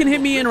Randall can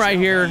hit me in right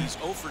here, He's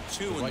 0 for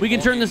 2 in we can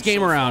ball turn this games game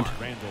so around.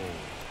 far. Randall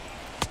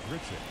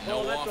Grichuk.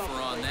 No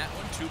offer on that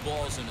one. 2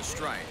 balls and a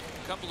strike.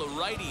 A couple of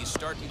righties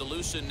starting to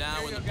loosen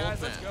now in the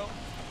Guys, let's bullpen. go.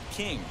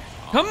 King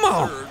Come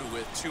on. third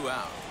with 2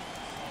 out.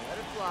 Let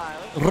it fly.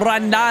 Let's go.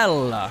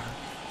 Randall.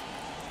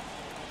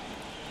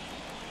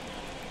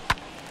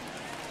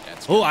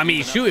 That's Oh, gonna I mean,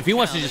 even shoot, up if he the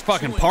wants to count just at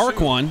fucking 2-2. park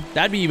one,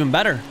 that'd be even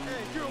better. Hey,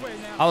 you're away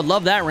now. I would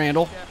love that,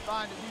 Randall. Can't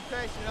find it. Be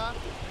patient, huh?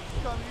 It's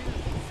coming to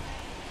you.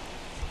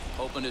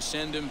 Hoping to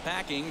send him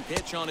packing.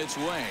 Pitch on its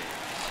way. And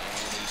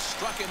he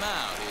struck him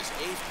out. His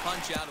 8th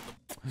punch out of the...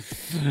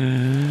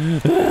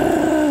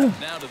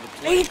 now to the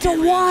plate.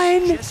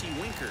 8-1. Jesse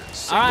Winker.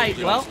 All right,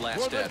 Singled well. his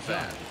last at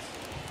bat.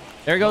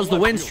 There goes the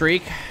win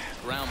streak.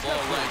 Ground ball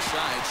right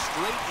side,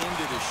 straight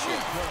into the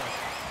ship.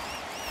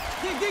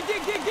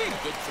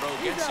 Good throw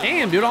gets him.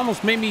 Damn, dude,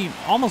 almost made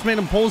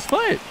him pull his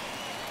foot.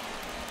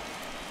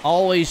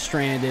 Always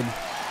stranded.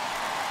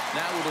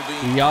 Now it'll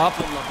be Yup.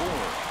 Labor,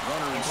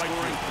 runner in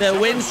scoring. The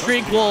win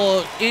streak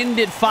will end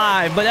at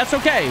 5, but that's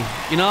okay,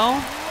 you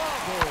know?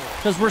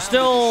 Because we're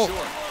still,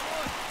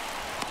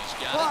 He's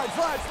got it.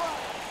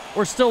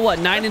 we're still what,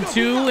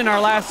 9-2 in our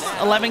last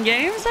 11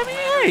 games? I mean,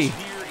 hey,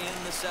 Here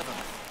in the 7th.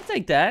 I'll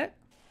take that.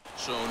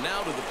 So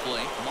now to the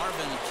plate,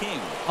 Marvin King.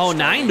 Oh,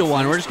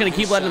 9-1. We're just gonna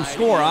keep letting him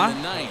score, huh?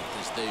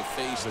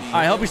 All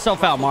right, help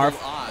yourself out, Marv.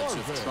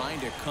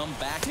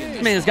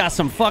 This man's got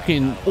some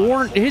fucking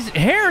orange. His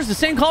hair is the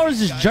same color as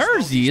his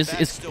jersey. Is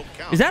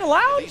that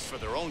allowed?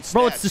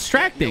 Bro, it's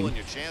distracting.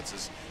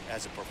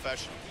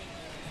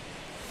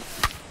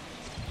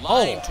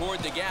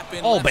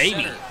 Oh,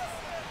 baby.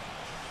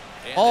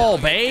 Oh,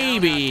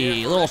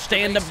 baby. Little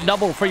stand-up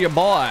double for your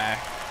boy.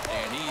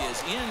 And he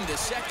is into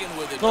second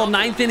with a Little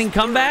ninth inning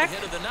comeback.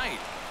 hit of the night.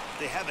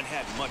 They haven't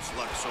had much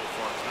luck so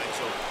far tonight.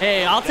 So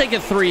Hey, I'll take a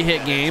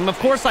 3-hit game. Of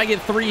course I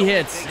get 3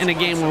 hits in a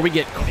game where we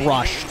get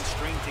crushed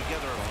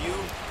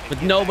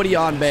with nobody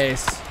on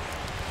base.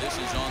 This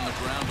is on the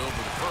ground over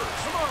the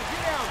first. Come on,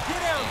 get out.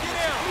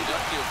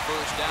 Productive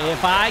first down.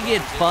 If I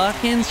get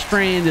fucking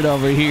stranded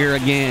over here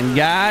again,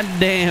 god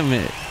damn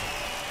it.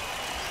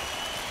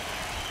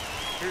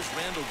 Here's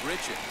Randall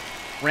Grichuk.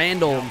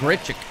 Randall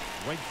Grichuk.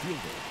 Right fielder.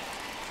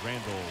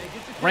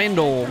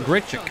 Randall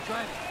Grichuk.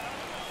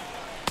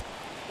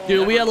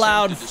 Dude, we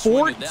allowed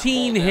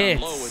 14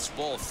 hits. It's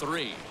ball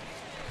 3.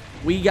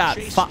 We got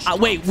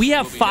wait, we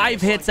have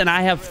 5 hits and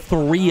I have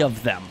 3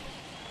 of them.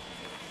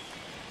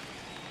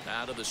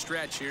 Out of the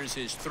stretch, here's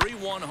his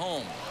 3-1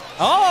 home.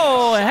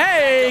 Oh,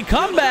 hey,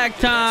 comeback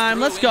time.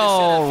 Let's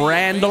go,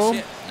 Randall.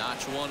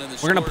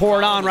 We're going to pour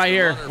it on right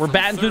here. We're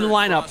batting through the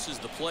lineup.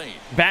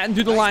 Batting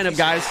through the lineup,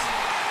 guys. 9-2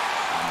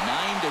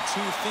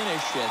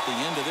 finish at the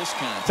end of this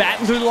contest.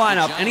 Batting through the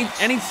lineup.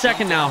 Any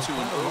second now.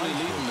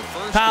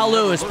 Kyle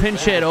Lewis,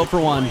 pinch hit, 0 for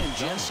 1.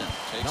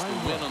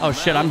 Oh,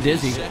 shit, I'm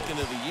dizzy.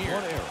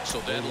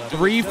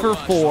 3 for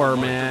 4,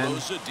 man. All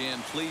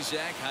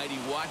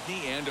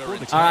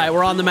right,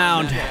 we're on the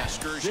mound.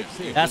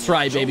 That's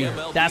right, baby.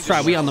 That's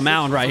right. We on the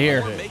mound right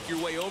here.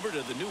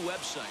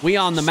 We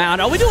on the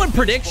mound. Are we doing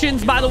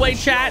predictions, by the way,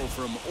 chat?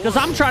 Because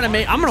I'm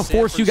going to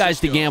force you guys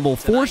to gamble.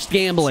 Forced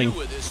gambling.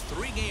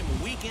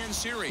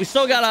 We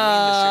still got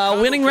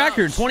a winning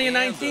record,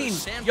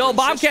 20-19. Yo,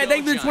 Bobcat,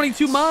 thank you for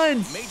 22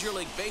 months. Major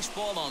League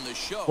Baseball on the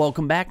show.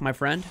 Welcome back, my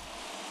friend.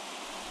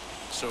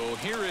 So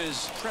here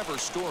is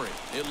Trevor's story.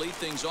 It lead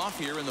things off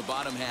here in the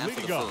bottom half of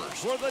the Leading up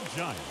first. for the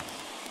Giants.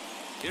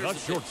 Here's The the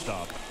pitch.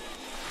 shortstop,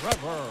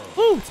 Trevor.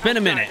 Woo, it's been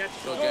a minute.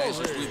 So guys,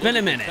 as we It's look been a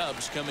at the minute.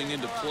 Cubs coming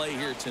into play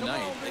here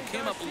tonight, they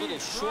came up a little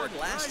short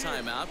last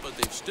time out, but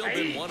they've still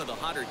been one of the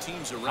hotter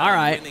teams around. All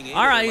right. winning 8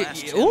 All of the right.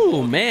 last 10 Ooh,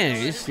 ball man.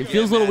 games. It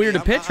feels a little weird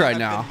to pitch right I've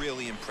now. been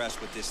really impressed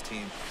with this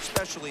team,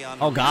 especially on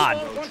Oh, the God.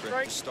 road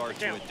trip to start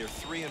to it. They're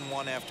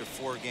 3-1 after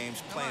 4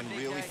 games, playing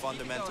really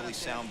fundamentally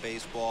sound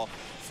baseball.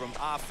 From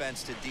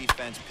offense to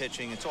defense,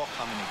 pitching, it's all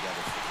coming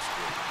together for this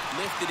group.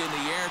 Lifted in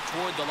the air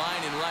toward the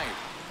line and right.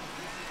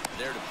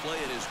 There to play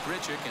it is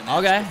Grichuk, and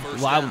that's Okay. the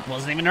first Well, down. I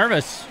wasn't even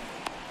nervous.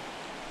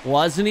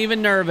 Wasn't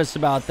even nervous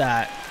about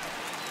that.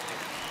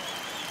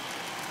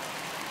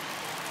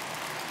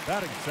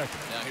 Batting second.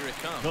 Now here it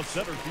comes. The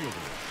center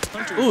fielder.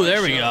 Hunter Ooh,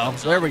 there we Fletcher go.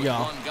 comes There up we with go.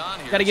 one gone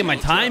here. Gotta get my So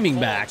it's a timing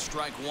ball, back.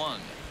 Strike one.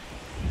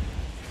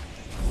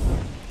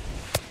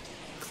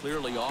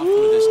 Clearly off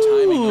with his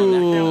timing on that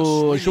kind of Ooh,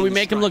 swinging should we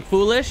make him look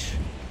foolish?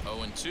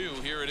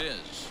 0-2, here it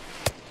is.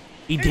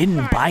 He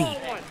didn't bite.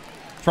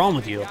 What's wrong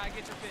with you? Gotta get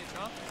your pitch,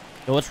 huh?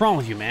 Yo, what's wrong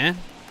with you, man?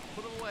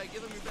 Put him away.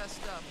 Give him your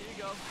best stuff. Here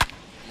you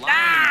go.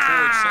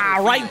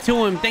 Ah, right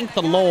to him. Thank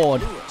the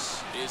Lord.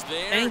 Lewis is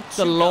there. Thank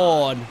the Two gone.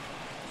 Lord.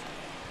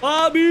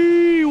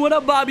 Bobby, what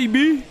up, Bobby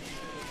B?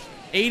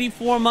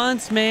 84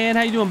 months, man.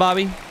 How you doing,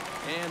 Bobby?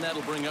 And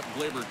that'll bring up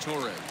Gleyber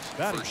Torres.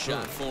 Batting First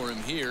shot third. for him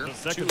here. The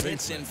second 2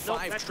 hits baseman. in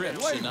 5 trips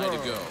a Gleyber. night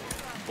ago.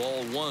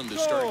 Ball 1 to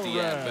start the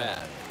Torres.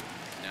 at-bat.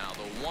 Now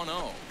the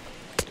 1-0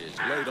 is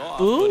laid off,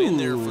 but in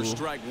there for Ooh.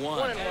 strike 1.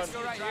 Let's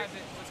go right here.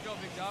 Let's go,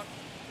 big dog.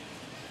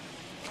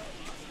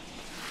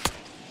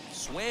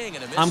 Swing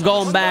and a miss I'm on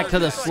going the back to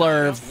the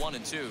slurve. slurve. 1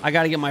 and 2. I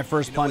got to get my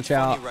first You know punch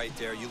what's funny out. right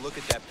there? You look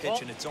at that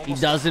pitch, and it's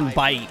almost doesn't a hybrid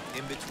bite.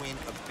 in between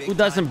a big Who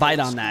doesn't time bite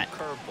old on school that?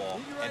 curveball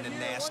and a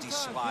nasty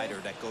slider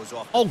that goes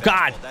off. Oh, the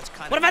God. fastball. That's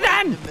kind What of have I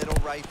right in done? the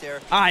middle right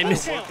there. I Kinda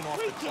missed it. working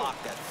off the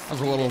clock. That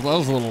was a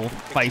little Picture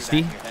that feisty.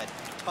 in your head.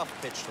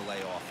 Tough pitch to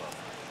lay off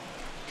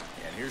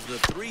of. And here's the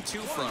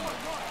 3-2 from him.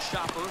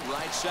 Chopper,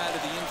 right side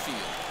of the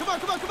infield. Come on,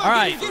 come on, come on. All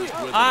right. Get it.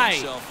 All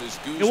right.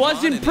 It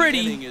wasn't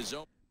pretty,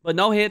 but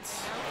no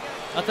hits.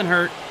 Nothing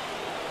hurt.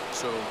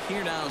 So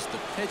here now's the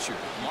pitcher,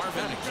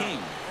 Marvin King.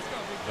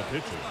 The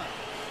pitcher.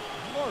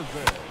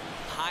 Marvin.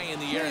 High in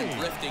the air and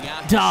drifting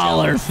out. to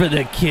Dollar shallow. for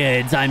the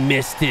kids. I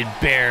missed it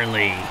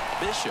barely.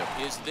 Bishop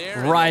is there.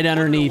 Right and they put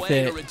underneath away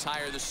it. To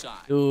retire the side.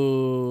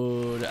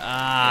 Dude. And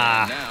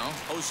Ah.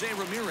 now, Jose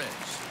Ramirez.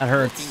 That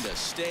hurts. Looking to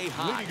stay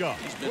high. Leading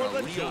off He's been for a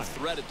the real Giants.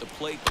 threat at the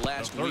plate the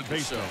last The third week or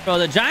so. baseman. Bro,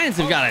 the Giants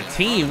have got a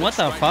team. What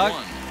the Strike fuck?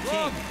 one.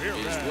 King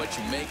is what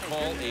you may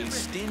call a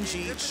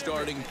stingy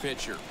starting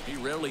pitcher. He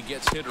rarely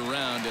gets hit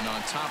around, and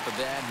on top of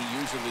that, he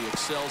usually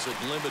excels at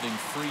limiting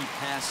free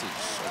passes.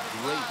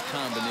 A great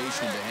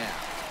combination to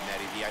have.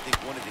 Matty B, I think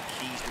one of the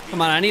keys to being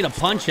Come on, I need a good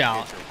punch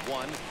starting out. pitcher,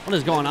 one, What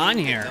is going on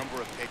limiting here? The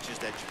number of pitches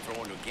that you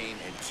throw into a game,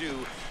 and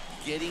 2,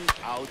 getting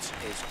outs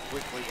as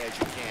quickly as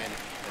you can.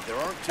 And there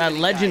aren't too That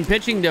many legend guys that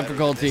pitching do better than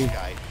difficulty. this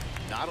guy.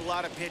 Not a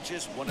lot of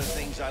pitches. One of the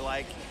things I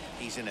like,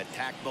 he's in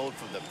attack mode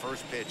from the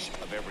first pitch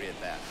of every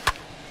at bat.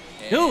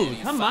 Dude, And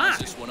he come fouls on.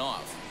 This one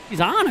off.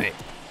 He's on it.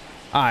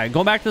 All right,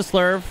 go back to the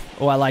slurve.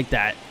 Oh, I like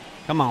that.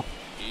 Come on.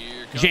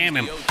 Here comes Jam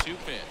him. the 0-2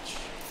 pitch.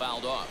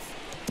 Fouled off.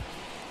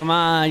 Come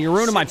on. You're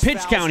ruining my 6 pitch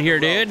fouls count in here, a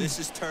row. dude. This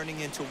is turning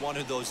into one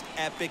of those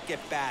epic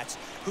at-bats.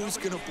 Who's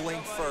going to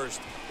blink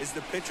first? Is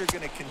the pitcher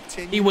going to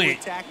continue He to went.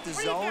 attack the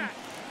zone?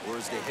 Or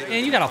is the hitter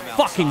Man, you gonna got a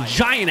come fucking outside?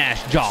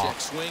 giant-ass jaw.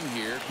 Check swing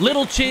here.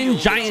 Little chin, Field,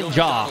 giant Joe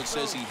jaw. McDonald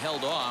says he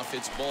held off.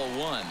 It's ball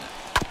 1.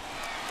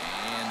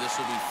 And this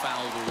will be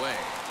fouled away.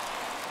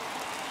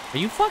 Are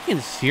you fucking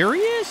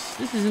serious?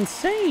 This is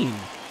insane.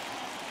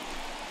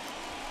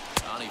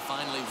 Johnny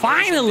finally wears him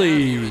Finally.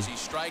 down here as he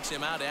strikes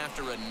him out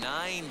after a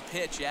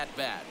 9-pitch at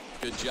bat.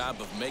 Good job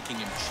of making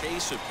him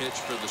chase a pitch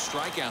for the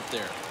strikeout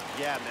there.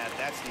 Yeah, Matt,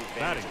 that's the advantage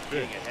Batting of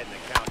being fifth. ahead in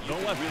the count. You No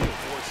can left really field.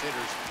 force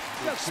hitters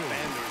to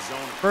expand their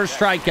zone. of First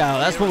protection. strikeout.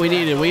 That's what we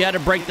needed. We had to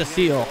break the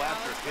Getting in seal. go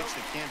after a pitch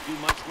they can't do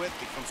much with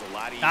becomes a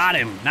lot easier. Got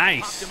him. Popped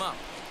Nice. him up.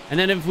 And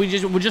then if we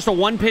just a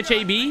one-pitch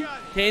AB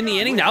to end the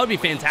inning, that would be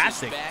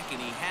fantastic. Back and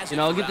he has You it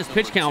know, for get out this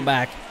number pitch count 2.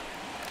 back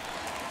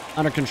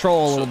under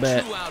control a little So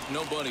bit. 2 out,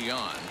 nobody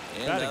on.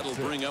 And Batting that'll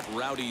sixth. bring up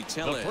Rowdy The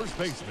Tellez. first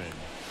baseman.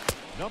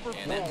 Number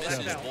And that misses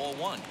 47. ball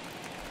 1.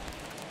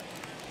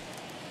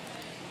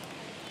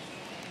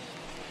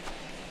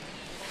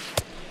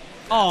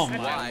 Oh my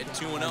Wide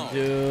 2-0.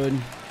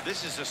 dude.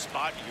 This is a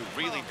spot you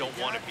really don't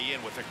want to be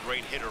in with a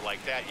great hitter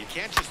like that. You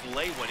can't just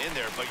lay one in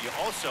there, but you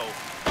also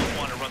don't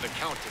want to run the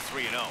count to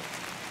 3-0.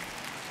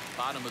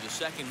 Bottom of the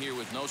second here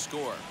with no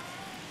score.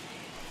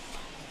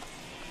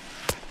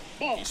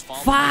 He's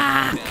falling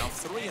Fuck. behind now,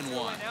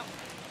 3-1.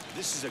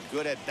 This is a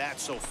good at bat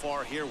so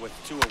far here with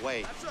 2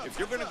 away. If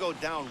you're going to go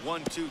down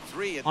 1, 2,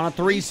 3, On a at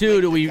least 3-2,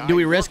 make do the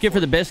we guy risk work it for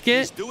the He's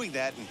biscuit? doing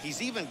that, and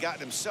he's even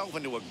gotten himself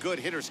into a good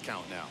hitter's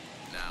count now.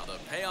 Now the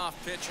payoff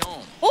pitch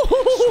home.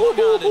 Swung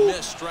on and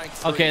missed, strike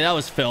 3. Okay, that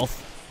was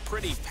filth.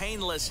 Pretty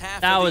painless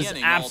half That of the was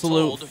inning, all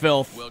absolute told.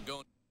 filth. We'll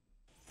go.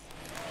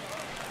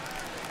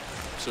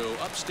 So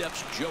up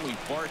steps Joey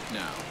Bart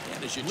now.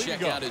 And as you Leading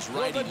check up out his for the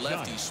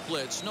righty-lefty Giants.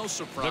 splits, no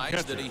surprise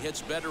catcher, that he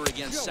hits better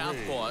against Joey.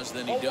 southpaws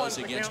than he does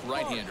against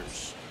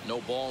right-handers. No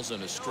balls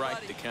and a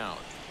strike to count.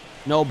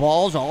 No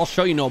balls. I'll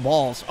show you no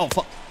balls. Oh,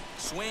 fuck.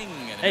 Swing.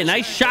 And Hey, it's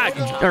nice shot,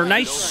 over or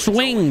nice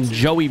swing,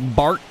 Joey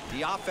Bart.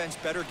 The offense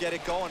better get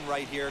it going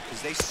right here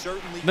because they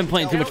certainly Been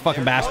playing too much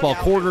fucking They're basketball. out.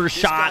 Quarters,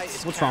 This guy shots.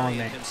 is What's wrong with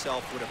carrying me?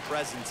 himself with a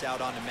presence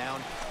out on the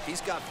mound.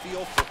 He's got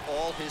feel for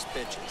all his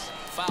pitches.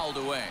 Fouled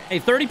away. Hey,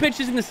 30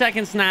 pitches in the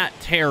second's not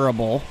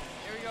terrible.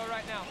 Here we go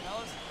right now,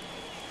 fellas.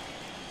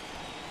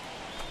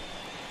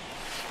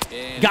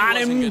 And Got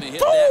he wasn't him. gonna hit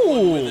that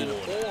one with Ooh.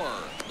 an or.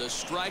 The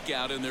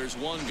strikeout, and there's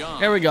one gone.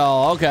 There we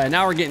go. Okay,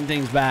 now we're getting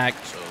things back.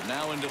 So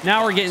now into the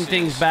Now we're box getting is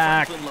things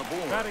back. Franklin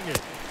Laborde. Batting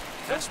it.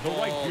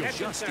 Fastball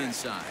just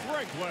inside.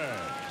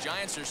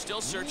 Giants are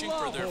still searching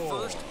for their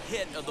first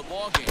hit of the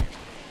ball game.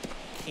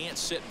 Can't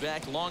sit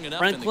back long enough.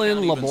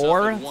 Franklin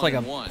Labor. It's like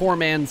a poor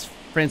man's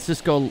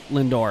Francisco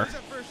Lindor.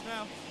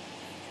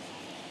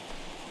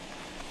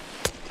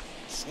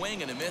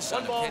 Swing and a miss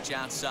on the pitch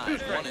outside.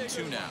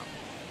 1-2 now.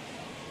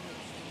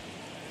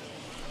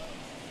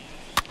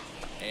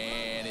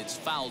 And it's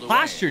fouled away.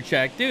 Posture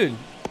check, dude.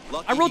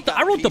 I wrote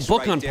the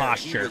book on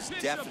posture. He was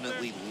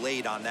definitely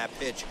late on that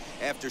pitch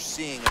after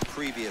seeing a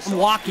previous. I'm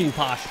walking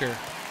posture.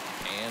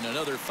 And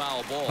another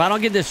foul ball. If I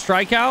don't get this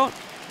strikeout,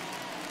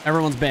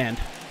 everyone's banned.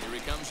 Here he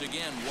comes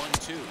again,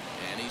 1-2.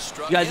 And he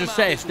struck. You guys are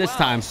safe this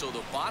time. So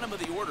the bottom of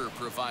the order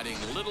providing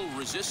little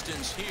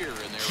resistance here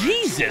in their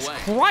Jesus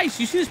Christ,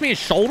 you see this man's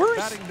shoulders?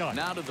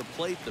 Now to the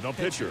plate, the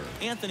pitcher,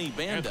 Anthony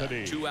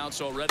Banda. 2 outs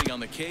already on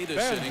the K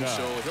this inning,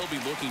 so he'll be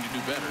looking to do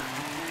better.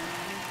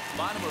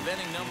 Bottom of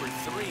inning number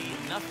 3,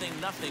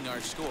 0-0 our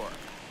score.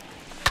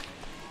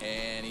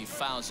 And he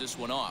fouls this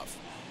one off.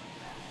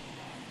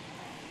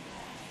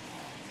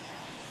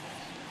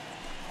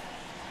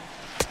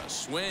 A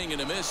swing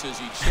and a miss as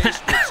he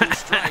chased for 2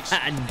 strikes.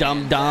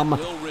 Dumb.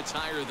 Will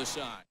retire the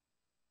side.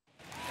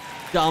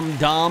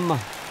 Dumb.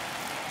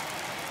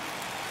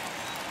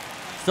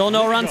 Still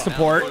no run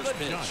support.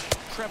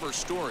 Trevor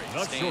Story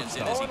stands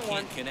in as he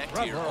can't connect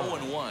here.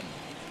 0-1.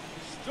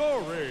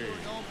 Story.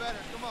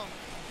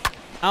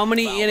 How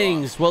many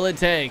innings will it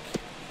take?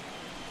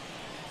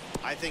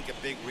 I think a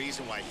big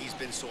reason why he's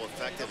been so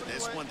effective in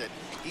this one that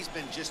he's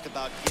been just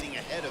about getting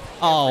ahead of.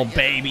 Oh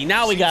baby,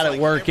 now we got it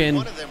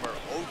working.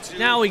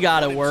 Now we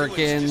got it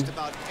working. Just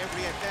about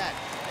every at bat,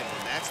 and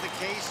when that's the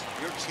case,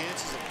 your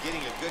chances of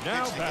getting a good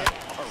pitch to hit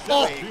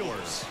are way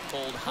worse.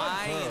 Pulled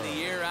high in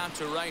the air out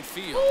to right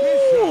field.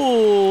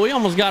 Ooh, we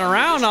almost got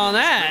around on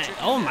that.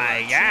 Oh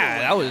my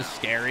God, that was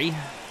scary.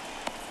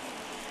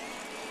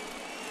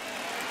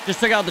 Just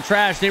took out the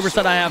trash. Neighbor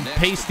said I have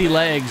pasty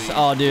legs.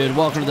 Oh, dude,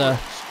 welcome to the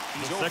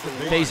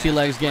pasty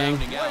legs gang.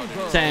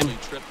 Same.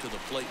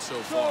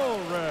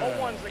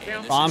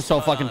 Oh, I'm so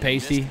fucking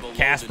pasty.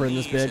 Casper in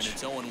this bitch.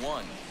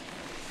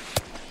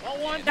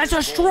 That's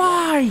a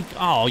strike.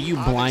 Oh, you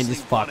blind as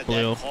fuck,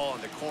 Blue.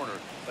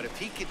 But if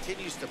he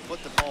continues to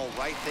put the ball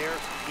right there,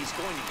 he's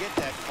going to get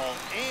that call.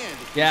 And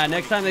yeah,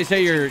 next time they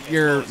say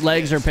your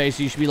legs are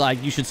pasty, you should be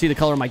like, you should see the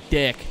color of my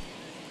dick.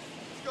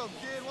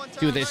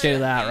 See what they say to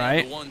that,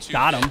 right?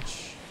 Got him.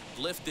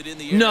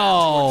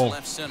 No.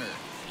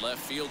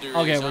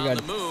 Okay, we're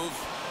good.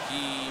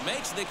 He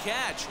makes the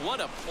catch. What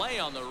a play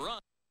on the run.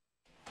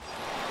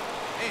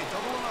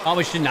 Oh,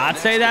 we should not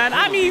say that?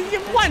 I mean,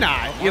 why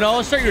not? You know,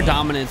 assert your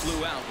dominance.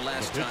 Flew out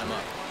last time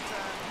up.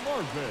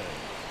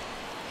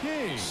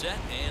 Set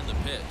and the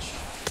pitch.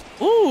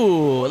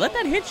 Ooh, let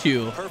that hit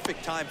you.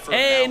 Perfect time for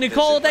hey,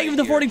 Nicole, thank you for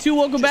the 42.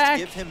 Welcome back.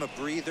 Give him a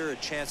breather, a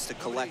chance to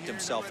collect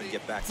himself and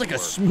get back. It's like a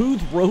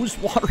smooth rose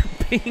water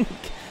pink.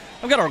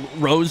 I've got a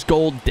rose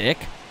gold dick.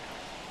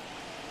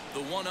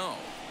 The 1-0.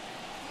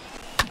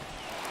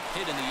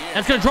 Hit in the air.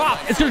 That's gonna drop.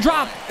 It's gonna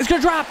drop. It's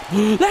gonna drop.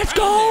 Let's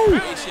go.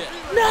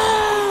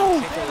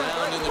 No.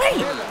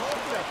 Wait.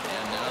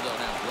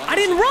 I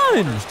didn't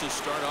run.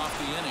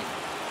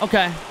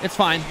 Okay, it's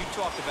fine.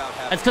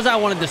 That's because I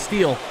wanted to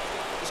steal.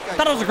 I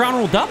thought it was a ground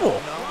rule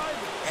double.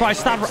 So I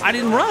stopped. I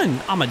didn't run.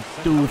 I'm a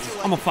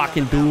doof. I'm a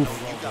fucking doof.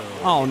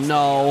 Oh,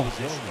 no.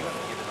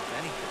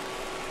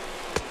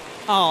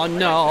 Oh,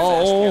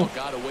 no.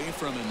 Got away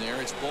from him there.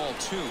 It's ball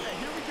 2.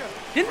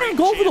 Didn't that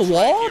go over the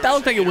wall? That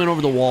looked like it went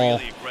over the wall.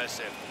 Really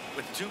aggressive.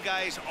 With 2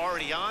 guys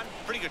already on,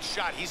 pretty good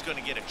shot. He's going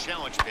to get a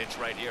challenge pitch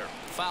right here.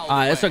 All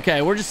right, it's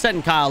okay. We're just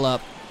setting Kyle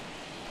up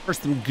for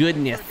some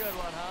goodness.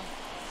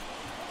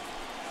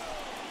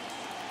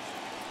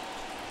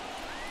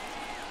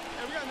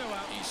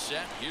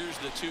 Here's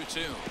the 2-2.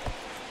 And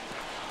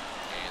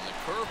the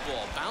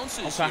curveball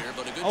bounces here,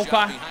 but a good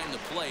job behind the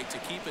plate to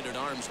keep it at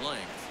arm's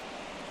length.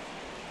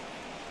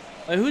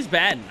 Wait, who's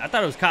batting? I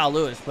thought it was Kyle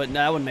Lewis, but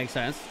that wouldn't make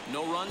sense.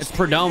 No runs. It's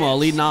Perdomo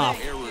leading off.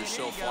 Errors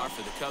so far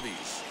for the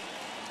Cubbies.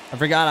 I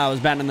forgot I was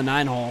batting in the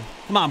 9-hole.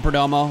 Come on,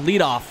 Perdomo,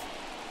 lead off.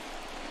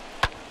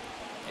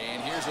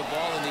 And here's a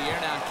ball in the air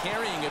now,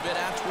 carrying a bit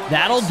out toward.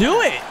 That'll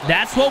do it.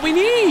 That's what we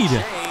need.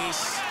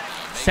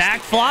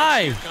 Sack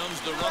fly.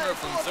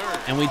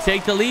 And we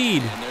take the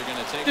lead.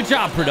 Good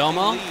job,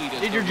 Perdomo.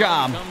 Did your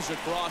job.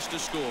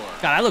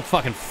 God, I look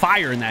fucking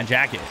fire in that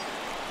jacket.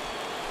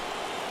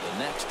 The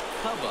next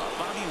Cubba,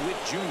 Bobby Witt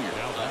Jr.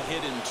 A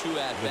hit in 2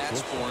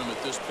 at-bats for him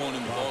at this point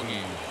in the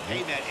ballgame.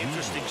 Hey, that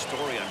interesting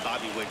story on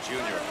Bobby Witt Jr.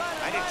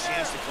 I had a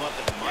chance to come up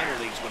in the minor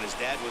leagues when his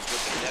dad was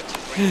with the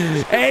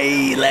Nets.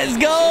 Hey, let's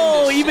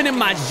go. Even in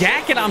my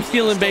jacket, I'm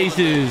stealing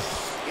bases.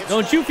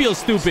 Don't you feel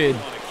stupid?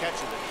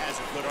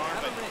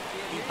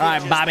 All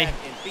right, Bobby.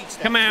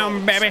 Come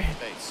on, baby.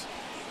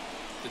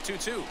 The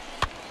 2-2.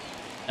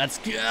 Let's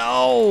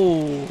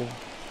go.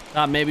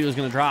 Thought maybe it was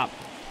going to drop.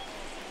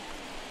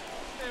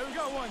 Hey, we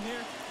got one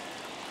here.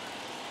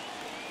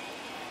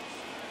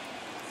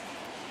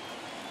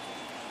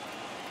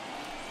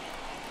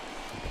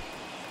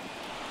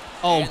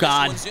 Oh,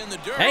 God.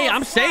 Hey,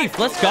 I'm safe.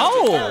 Let's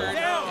go.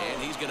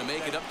 going to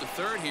make it up to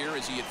third here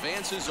as he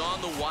advances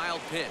on the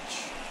wild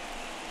pitch.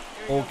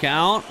 Full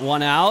count,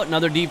 1 out.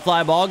 Another deep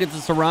fly ball gets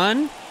us a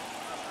run.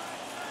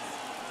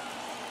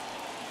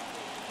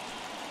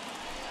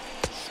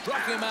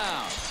 Struck him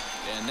out.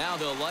 And now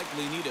they'll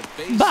likely need a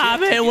base.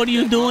 Bobby, what are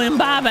you doing,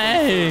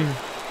 Bobby?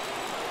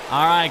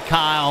 All right,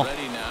 Kyle.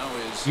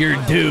 You're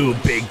due,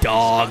 big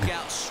dog.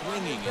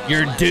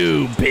 You're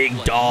due,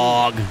 big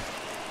dog.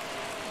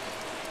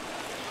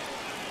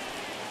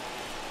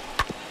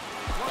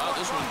 Wow,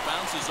 this one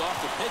bounces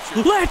off the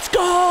pitcher. Let's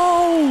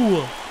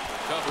go!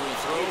 Cover and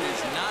throw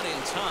is not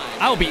in time.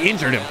 I'll be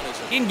injured him.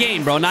 In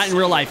game, bro. Not in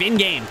real life. In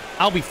game.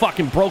 I'll be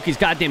fucking broke his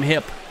goddamn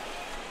hip.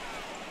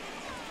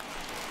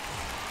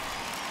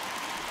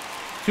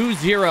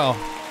 2-0.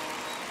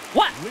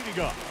 What?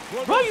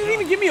 Bro, you didn't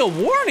even give me a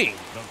warning.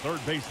 The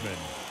third baseman,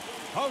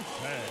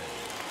 Jose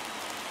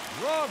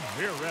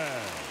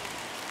Ramirez.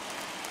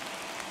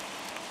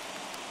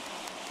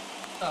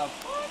 The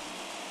fuck?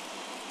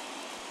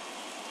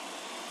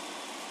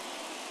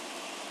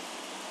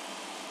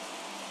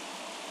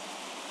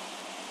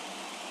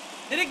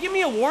 Did it give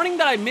me a warning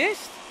that I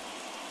missed?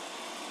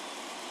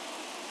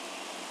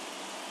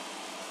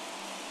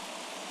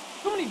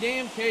 Too many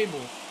damn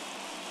cables.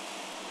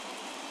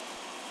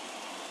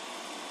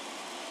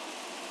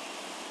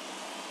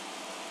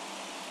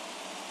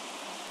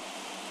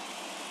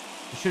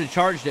 I should have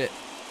charged it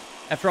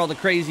after all the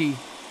crazy.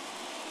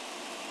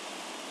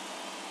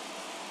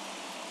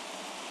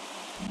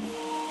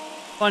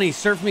 Funny,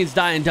 surf means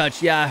die in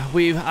Dutch. Yeah,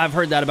 I've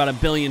heard that about a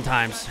billion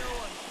times.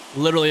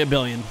 Literally a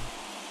billion.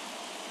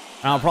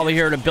 And I'll probably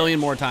hear it a billion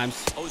more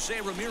times.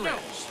 Jose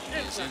Ramirez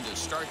is in to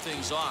start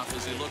things off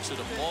as he looks at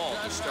a ball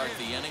to start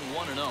the inning.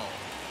 1-0.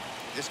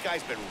 This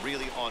guy's been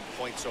really on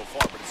point so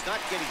far, but it's not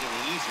getting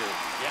any easier.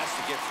 He has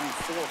to get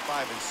through 4,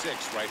 5, and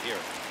 6 right here.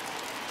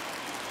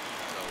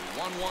 So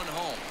 1-1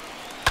 home.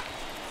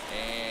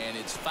 And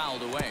it's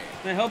fouled away.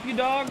 Can I help you,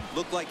 dog?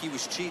 Looked like he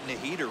was cheating a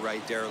heater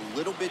right there. A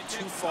little bit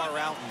too far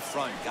out in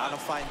front. Got to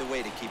find a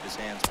way to keep his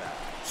hands back.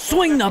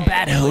 Swing the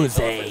bat,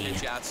 Jose.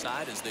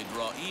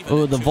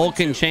 Oh, the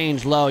Vulcan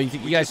change low.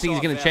 You guys think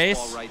he's going to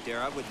chase? Right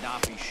there. I would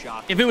not be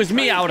shocked. If it was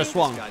me, I would have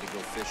swung. This guy to go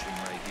fishing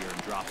right here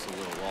and drops a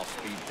little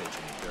off-speed pitch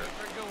in the dirt.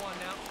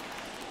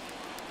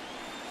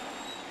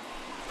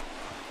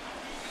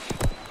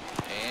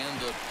 And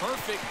the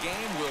perfect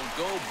game will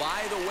go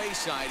by the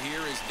wayside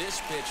here as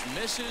this pitch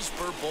misses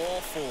for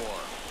ball 4.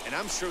 And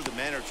I'm sure the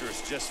manager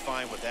is just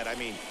fine with that. I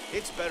mean,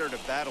 it's better to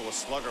battle a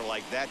slugger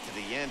like that to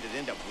the end and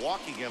end up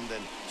walking him than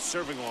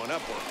serving one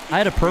up. I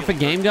had a perfect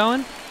game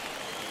going.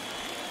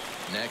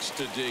 Next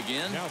to dig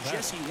in,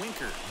 Jesse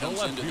Winker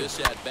comes into this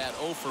at-bat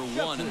 0 for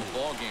 1 in the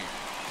ballgame.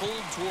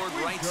 Pulled toward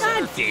right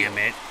center. God damn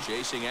it.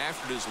 Chasing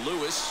after it is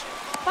Lewis.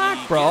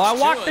 Fuck, bro. I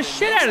walked the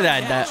shit out of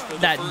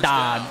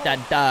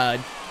that dod.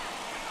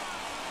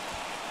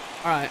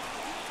 All right.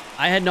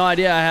 I had no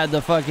idea I had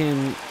the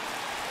fucking...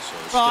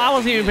 Bro, I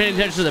wasn't even paying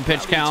attention to the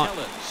pitch count.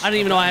 I didn't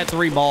even know I had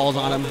 3 balls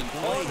on him. He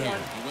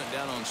went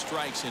down on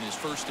strikes in his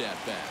first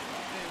at-bat.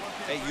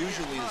 Hey,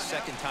 usually the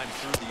second time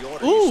through the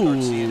order,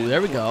 ooh,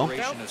 there we go.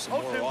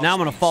 Now I'm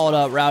going to follow it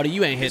up, Rowdy.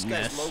 You ain't hitting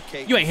this.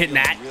 You ain't hitting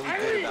that.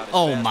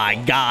 Oh, my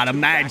God.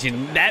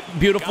 Imagine that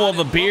beautiful of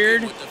a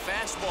beard.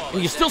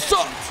 And you still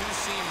suck.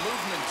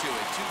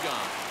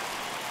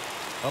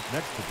 Up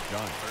next to the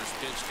Giants. First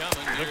pitch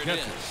coming. Here it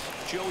is.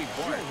 Joey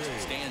Bart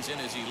stands in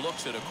as he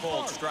looks at a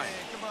called strike.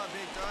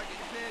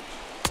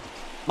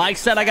 Mike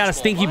said I got a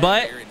stinky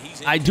butt.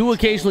 I do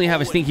occasionally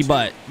have a stinky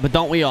butt, but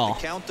don't we all?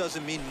 The count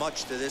doesn't mean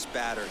much to this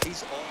batter.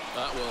 He's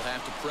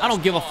I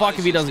don't give a fuck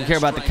if he doesn't care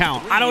about the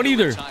count. I don't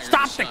either.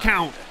 Stop the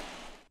count.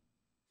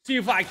 See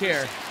if I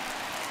care.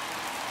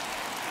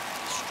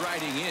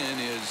 Striding in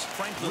is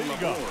Franklin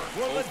Lamore.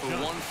 0 for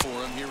 1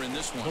 for him here in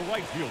this one. The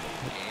right fielder.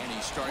 And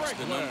he starts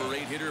the number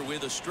 8 hitter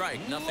with a strike.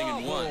 Nothing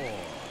in 1.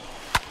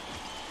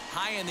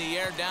 High in the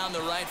air down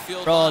the right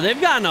field. Bro, they've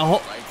gotten a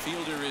hold.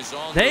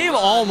 They've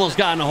almost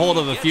gotten a hold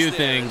of a few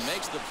things.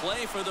 Makes the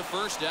play for the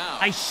first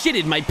out. I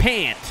shitted my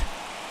pant.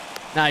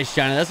 Nice,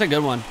 China. That's a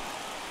good one.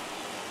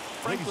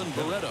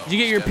 Did you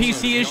get your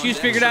PC issues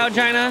figured out,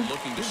 China?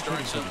 Looking to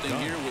start something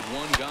here with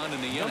 1 gone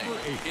in the inning.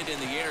 Hit in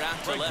the air out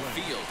to left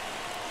field.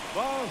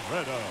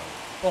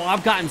 Oh,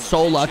 I've gotten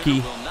so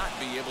lucky.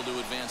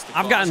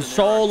 I've gotten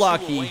so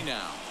lucky.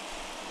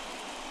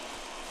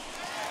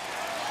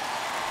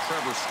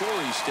 Trevor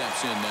Story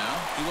steps in now.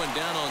 He went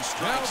down on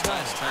strikes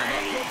last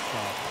time up.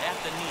 At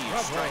the knee,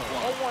 strike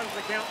 1.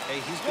 Hey,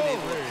 he's been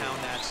able to pound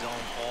that zone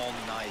all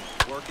night,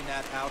 working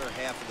that outer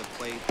half of the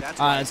plate. That's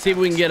all right, let's see if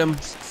we can get him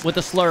with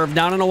the slurve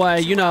down and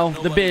away. You know,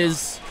 the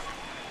biz.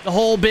 The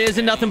whole biz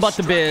and nothing but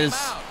the biz.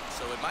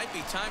 So it might be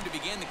time to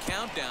begin the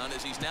countdown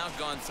as he's now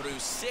gone through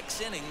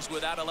 6 innings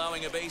without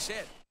allowing a base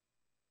hit.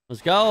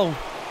 Let's go.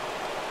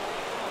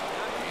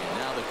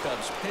 The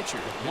Cubs pitcher,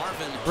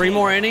 Marvin 3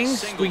 more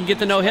innings. We can get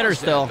the no-hitter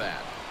still.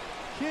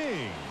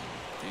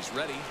 He's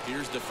ready.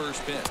 Here's the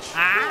first pitch.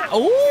 Ah,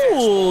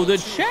 ooh, the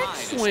check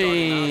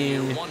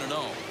swing.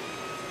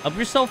 Up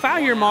yourself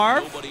out here,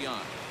 Marv.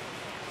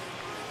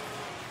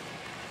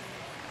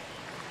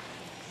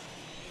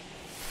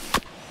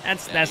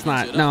 That's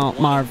not. No,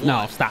 Marv.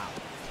 No, stop.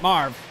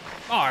 Marv,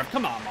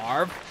 come on,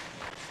 Marv.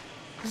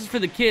 This is for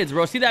the kids,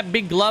 bro. See that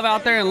big glove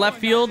out there in left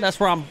field? That's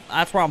where I'm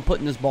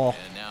putting this ball.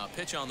 And now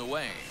pitch on the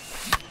way.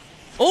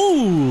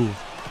 Ooh.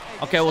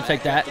 Okay, we'll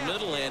take that. The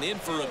middle and in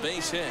for a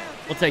base hit.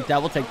 We'll take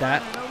that. We'll take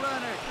that.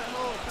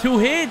 2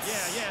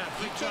 hits.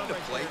 He came to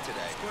play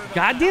today.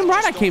 Goddamn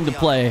right I came to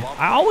play.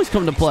 I always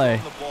come to play.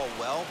 He's throwing the ball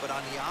well, but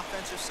on the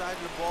offensive side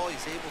of the ball,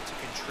 he's able to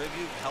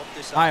contribute and help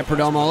this. All right,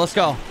 Perdomo, let's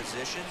go.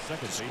 Position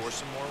to score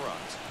some more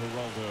runs.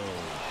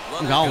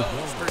 I'm gone.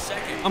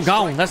 I'm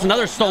gone. That's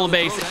another stolen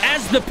base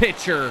as the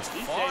pitcher.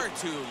 Far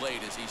too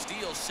late as he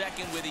steals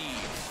second with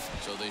ease.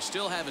 So they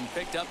still haven't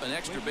picked up an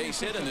extra base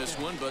hit in this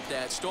one, but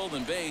that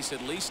stolen base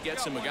at least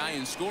gets him a guy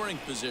in scoring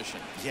position.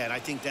 Yeah, and I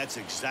think that's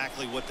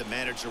exactly what the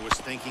manager was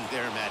thinking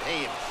there, Matt.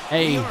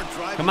 Hey,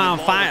 come on,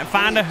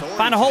 find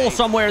a hole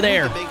somewhere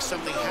there.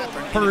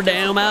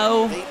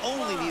 Perdomo. They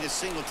only need a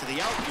single to the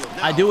outfield.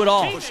 Now, I do it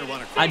all.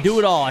 I do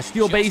it all. I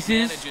steal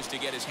bases.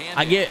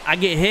 I get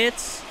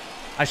hits.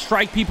 I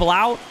strike people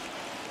out.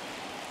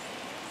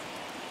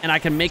 And I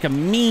can make a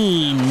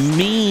mean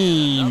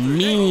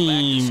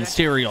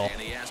cereal.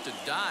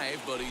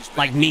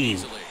 Like mean.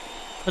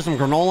 Put some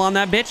granola on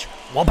that bitch.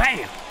 Well, bam.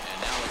 And now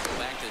let's go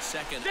back to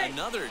second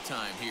another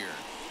time here.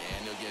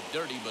 And he'll get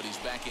dirty, but he's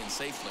back in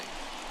safely.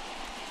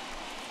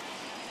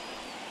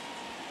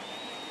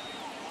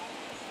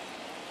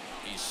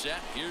 He's set.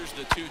 Here's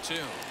the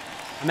 2-2.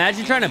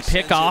 Imagine trying to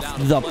pick off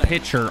the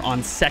pitcher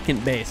on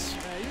second base.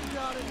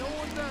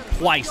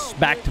 Twice,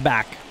 back to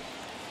back.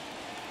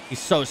 He's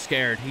so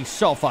scared. He's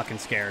so fucking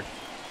scared.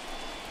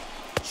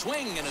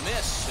 Swing and a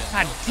miss.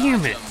 God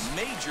damn it. A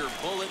major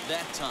bullet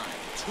that time.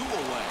 2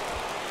 away.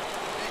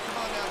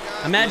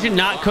 Imagine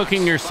not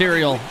cooking your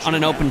cereal on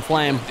an open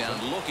flame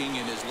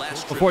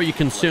before you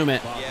consume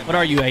it. What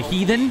are you, a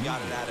heathen?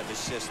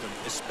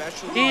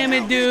 Damn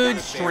it, dude.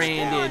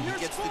 Stranded.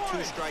 He gets the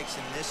 2 strikes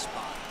in this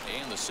spot.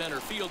 And the center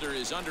fielder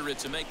is under it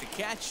to make the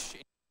catch.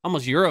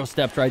 Almost Euro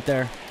stepped right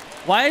there.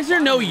 Why is there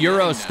no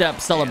Euro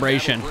step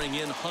celebration? Bring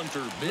in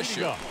Hunter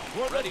Bishop.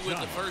 Ready with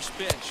the first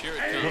pitch. Here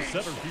it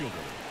comes.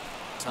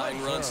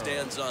 Tying run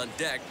stands on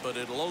deck, but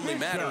it'll only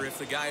matter if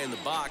the guy in the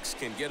box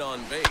can get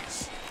on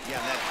base. Yeah,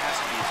 that has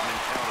to be his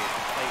mentality at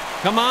the plate.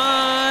 Come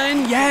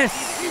on, yes.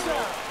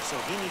 So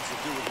he needs to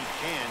do what he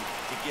can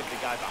to give the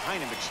guy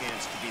behind him a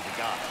chance to be the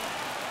guy.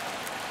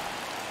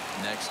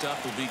 Next up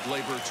will be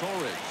Gleyber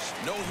Torres.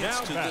 No hits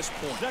to this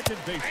point. Second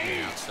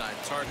baseman. Outside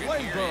target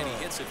here, and he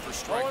hits it for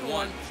strike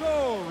 1.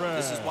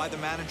 This is why the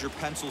manager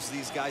pencils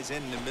these guys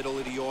in the middle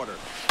of the order.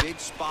 Big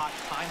spot,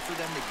 time for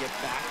them to get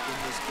back in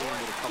this game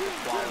with a couple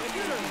quality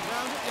leads.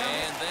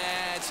 And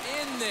that's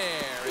in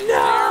there. And No!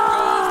 there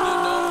goes the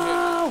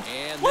no-hitter.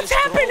 And What's this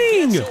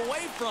happening? throw gets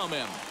away from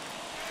him.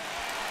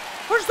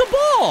 Where's the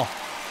ball?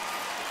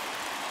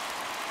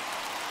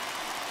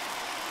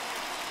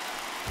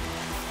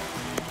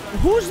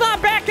 Who's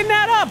not backing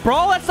that up,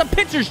 bro? That's the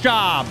pitcher's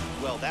job.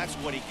 Well, that's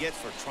what he gets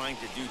for trying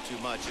to do too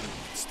much. And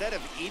instead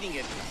of eating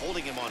it and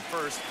holding him on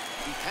first,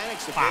 he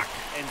panics a bit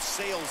and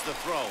sails the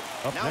throw.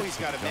 Now he's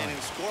got a man in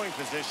scoring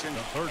position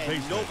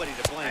and nobody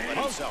to blame but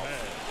himself.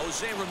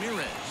 Jose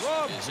Ramirez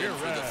is in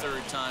for the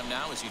 3rd time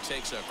now as he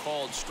takes a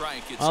called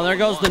strike. It's Oh, there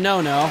goes the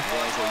no-no.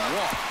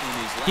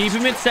 Keep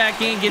him at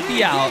second. Get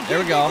the out. There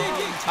we go. All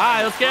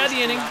right, let's get out of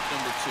the inning.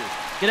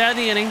 Get out of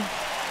the inning.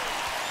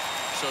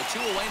 So 2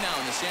 away now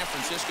in the San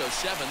Francisco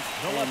 7th.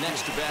 And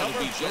next to bat will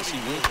be Jesse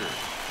Winker.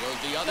 Goes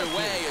the other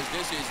way as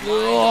this is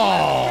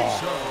line.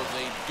 So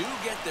they do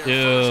get their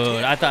first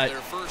hit, I thought.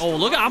 Oh,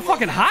 look, I'm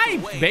fucking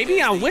hyped,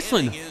 baby. I'm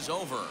whistling. Is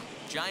over.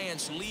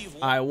 Giants leave.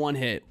 All right, 1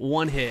 hit.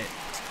 1 hit.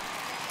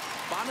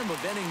 Bottom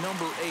of inning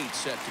number 8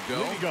 set to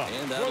go.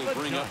 And that'll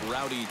bring up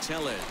Rowdy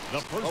Tellez.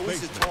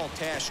 Always a tall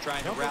task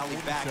trying to rally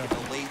back in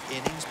the late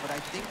innings, but I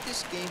think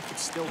this game could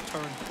still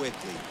turn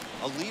quickly.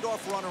 A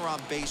leadoff runner on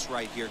base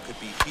right here could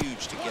be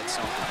huge to get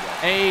something going.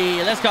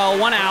 Hey, let's go.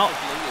 1 out.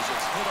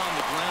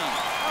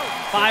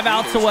 5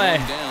 outs away.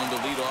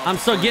 I'm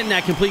still getting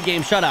that complete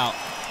game shutout.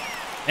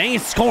 They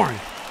ain't scoring.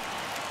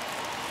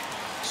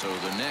 So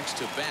the next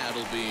to bat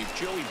will be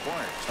Joey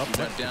Bart.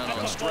 He went down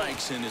on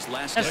strikes in his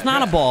last. That's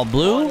not a ball,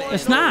 Blue.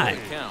 It's not.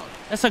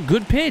 That's a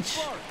good pitch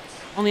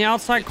on the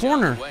outside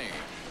corner.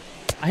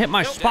 I hit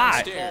my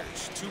spot.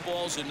 2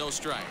 balls and no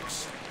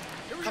strikes.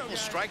 A couple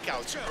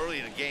strikeouts early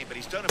in the game, but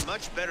he's done a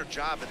much better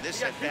job in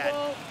this at bat,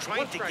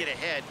 trying to get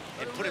ahead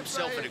and put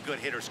himself in a good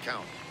hitter's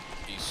count.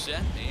 He's set,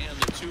 and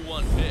the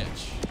 2-1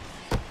 pitch.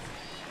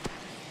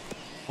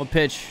 What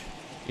pitch?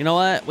 You know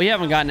what? We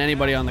haven't gotten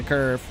anybody on the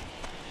curve.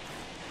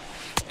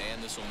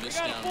 And this will miss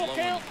down low in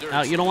the dirt.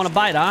 Now, you don't want to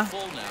bite, huh?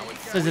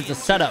 Says it's a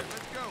setup.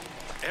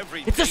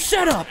 It's a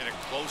setup. In a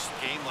close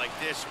game like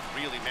this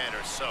really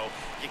matters, so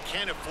you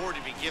can't afford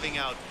to be giving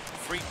out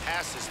free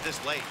passes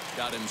this late.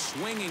 Got him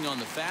swinging on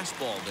the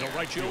fastball there.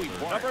 Joey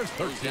Bart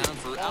goes down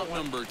for out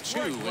number 2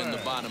 in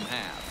the bottom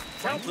half.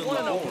 Franklin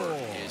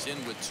Lepore is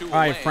in with 2 away. All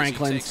right,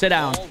 Franklin, sit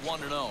down.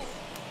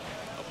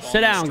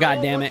 Sit down,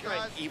 goddammit.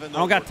 I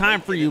don't got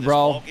time for you,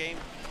 bro.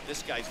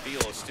 This guy's feel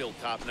is still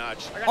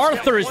top-notch.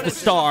 Arthur is the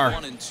star.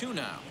 1-2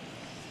 now.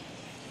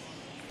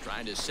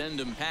 Trying to send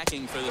him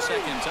packing for the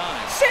second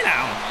time. Sit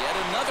down. And yet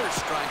another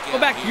strikeout. Go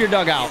back to your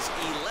dugout.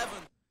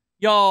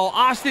 Yo,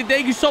 Austin,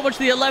 thank you so much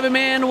for the 11,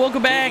 man.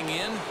 Welcome back.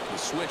 In, the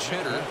switch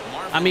hitter,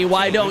 I mean,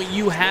 why don't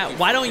you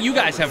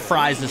guys have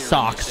fries as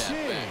socks?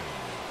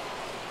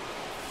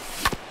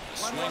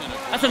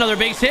 That's another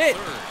base hit.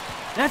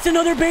 That's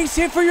another base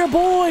hit for your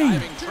boy.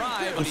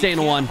 I'm saying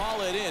a 1.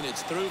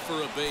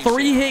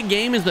 3-hit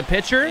game as the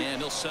pitcher. And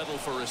he'll settle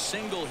for a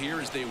single here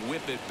as they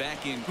whip it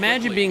back in.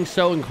 Imagine being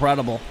so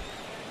incredible.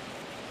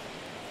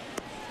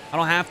 I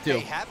don't have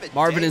to.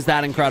 Marvin is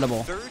that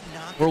incredible.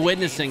 We're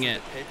witnessing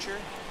it.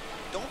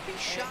 Don't be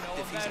shocked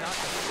if he's not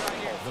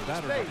The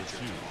batter number 2.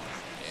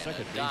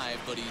 Second dive,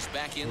 but he's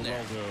back in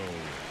there.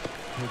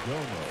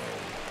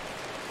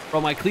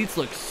 Bro, my cleats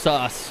look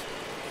sus.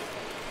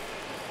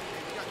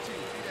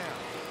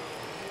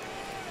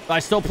 Do I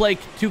still play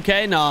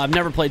 2K? No, I've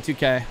never played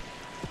 2K.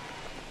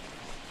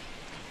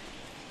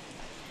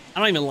 I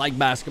don't even like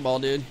basketball,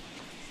 dude.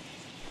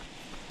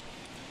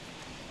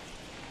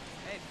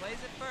 Hey, plays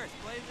it first.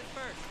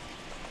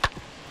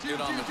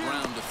 Hit on the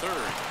ground to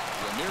third.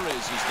 Ramirez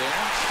is there.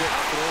 Quick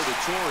throw to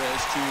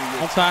Torres to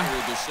retire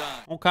the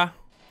side. Okay.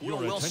 Will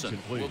Wilson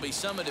will be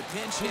summoned a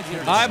pinch hit here.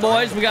 All right,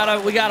 boys, we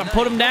gotta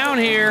put him down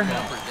here.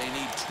 They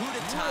need 2 to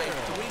tie,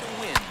 3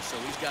 to win, so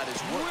he's got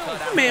his work cut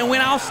out. Man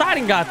went outside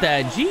and got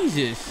that.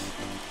 Jesus.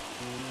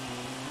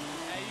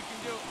 Hey, you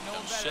can do it. No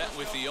better. Set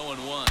with the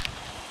 0-1.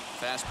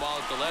 Fastball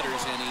at the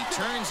letters, and he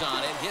turns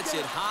on it, hits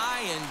it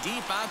high and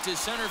deep out to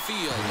center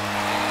field.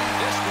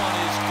 And this one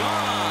is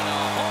gone. A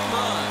home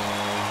run.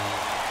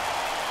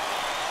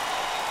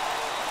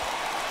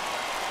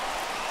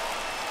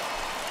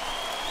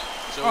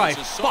 So all right,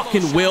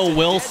 fucking Will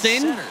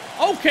Wilson.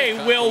 Okay,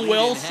 Will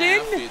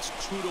Wilson. It's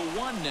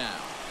 2-1 now.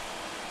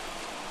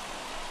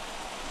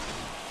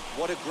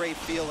 What a great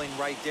feeling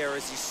right there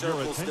as he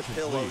circles the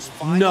pillows.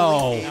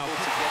 No. Able to get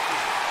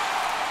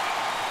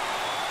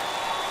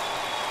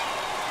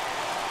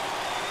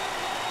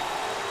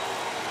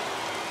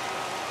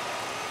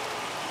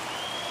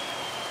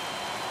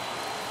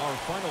Our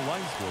final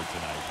line score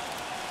tonight.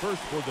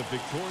 First for the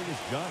victorious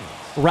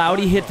Giants.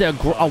 Rowdy hit a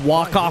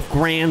walk-off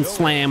grand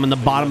slam in the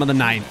bottom of the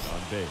 9th.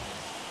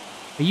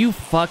 Are you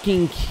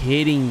fucking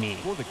kidding me?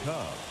 For the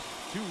Cubs,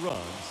 2 runs,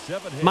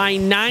 7 hits. My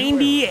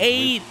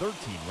 98 13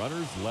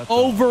 runners left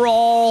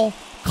overall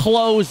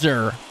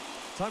closer.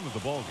 Time of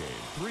the ball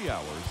game, 3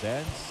 hours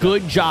and 7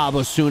 Good job,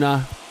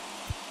 Osuna.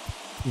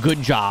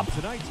 Good job.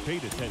 Tonight's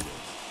paid attendance,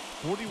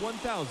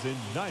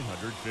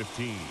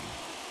 41,915.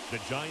 The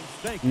Giants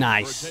thank you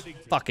Nice. for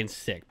attending. Fucking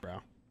sick,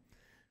 bro.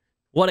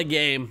 What a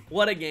game.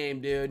 What a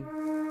game, dude.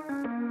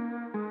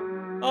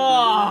 Oh.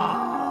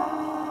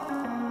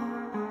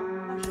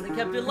 I should have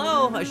kept it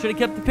low. I should have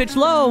kept the pitch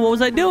low. What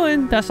was I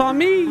doing? That's on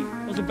me.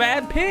 It was a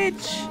bad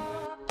pitch.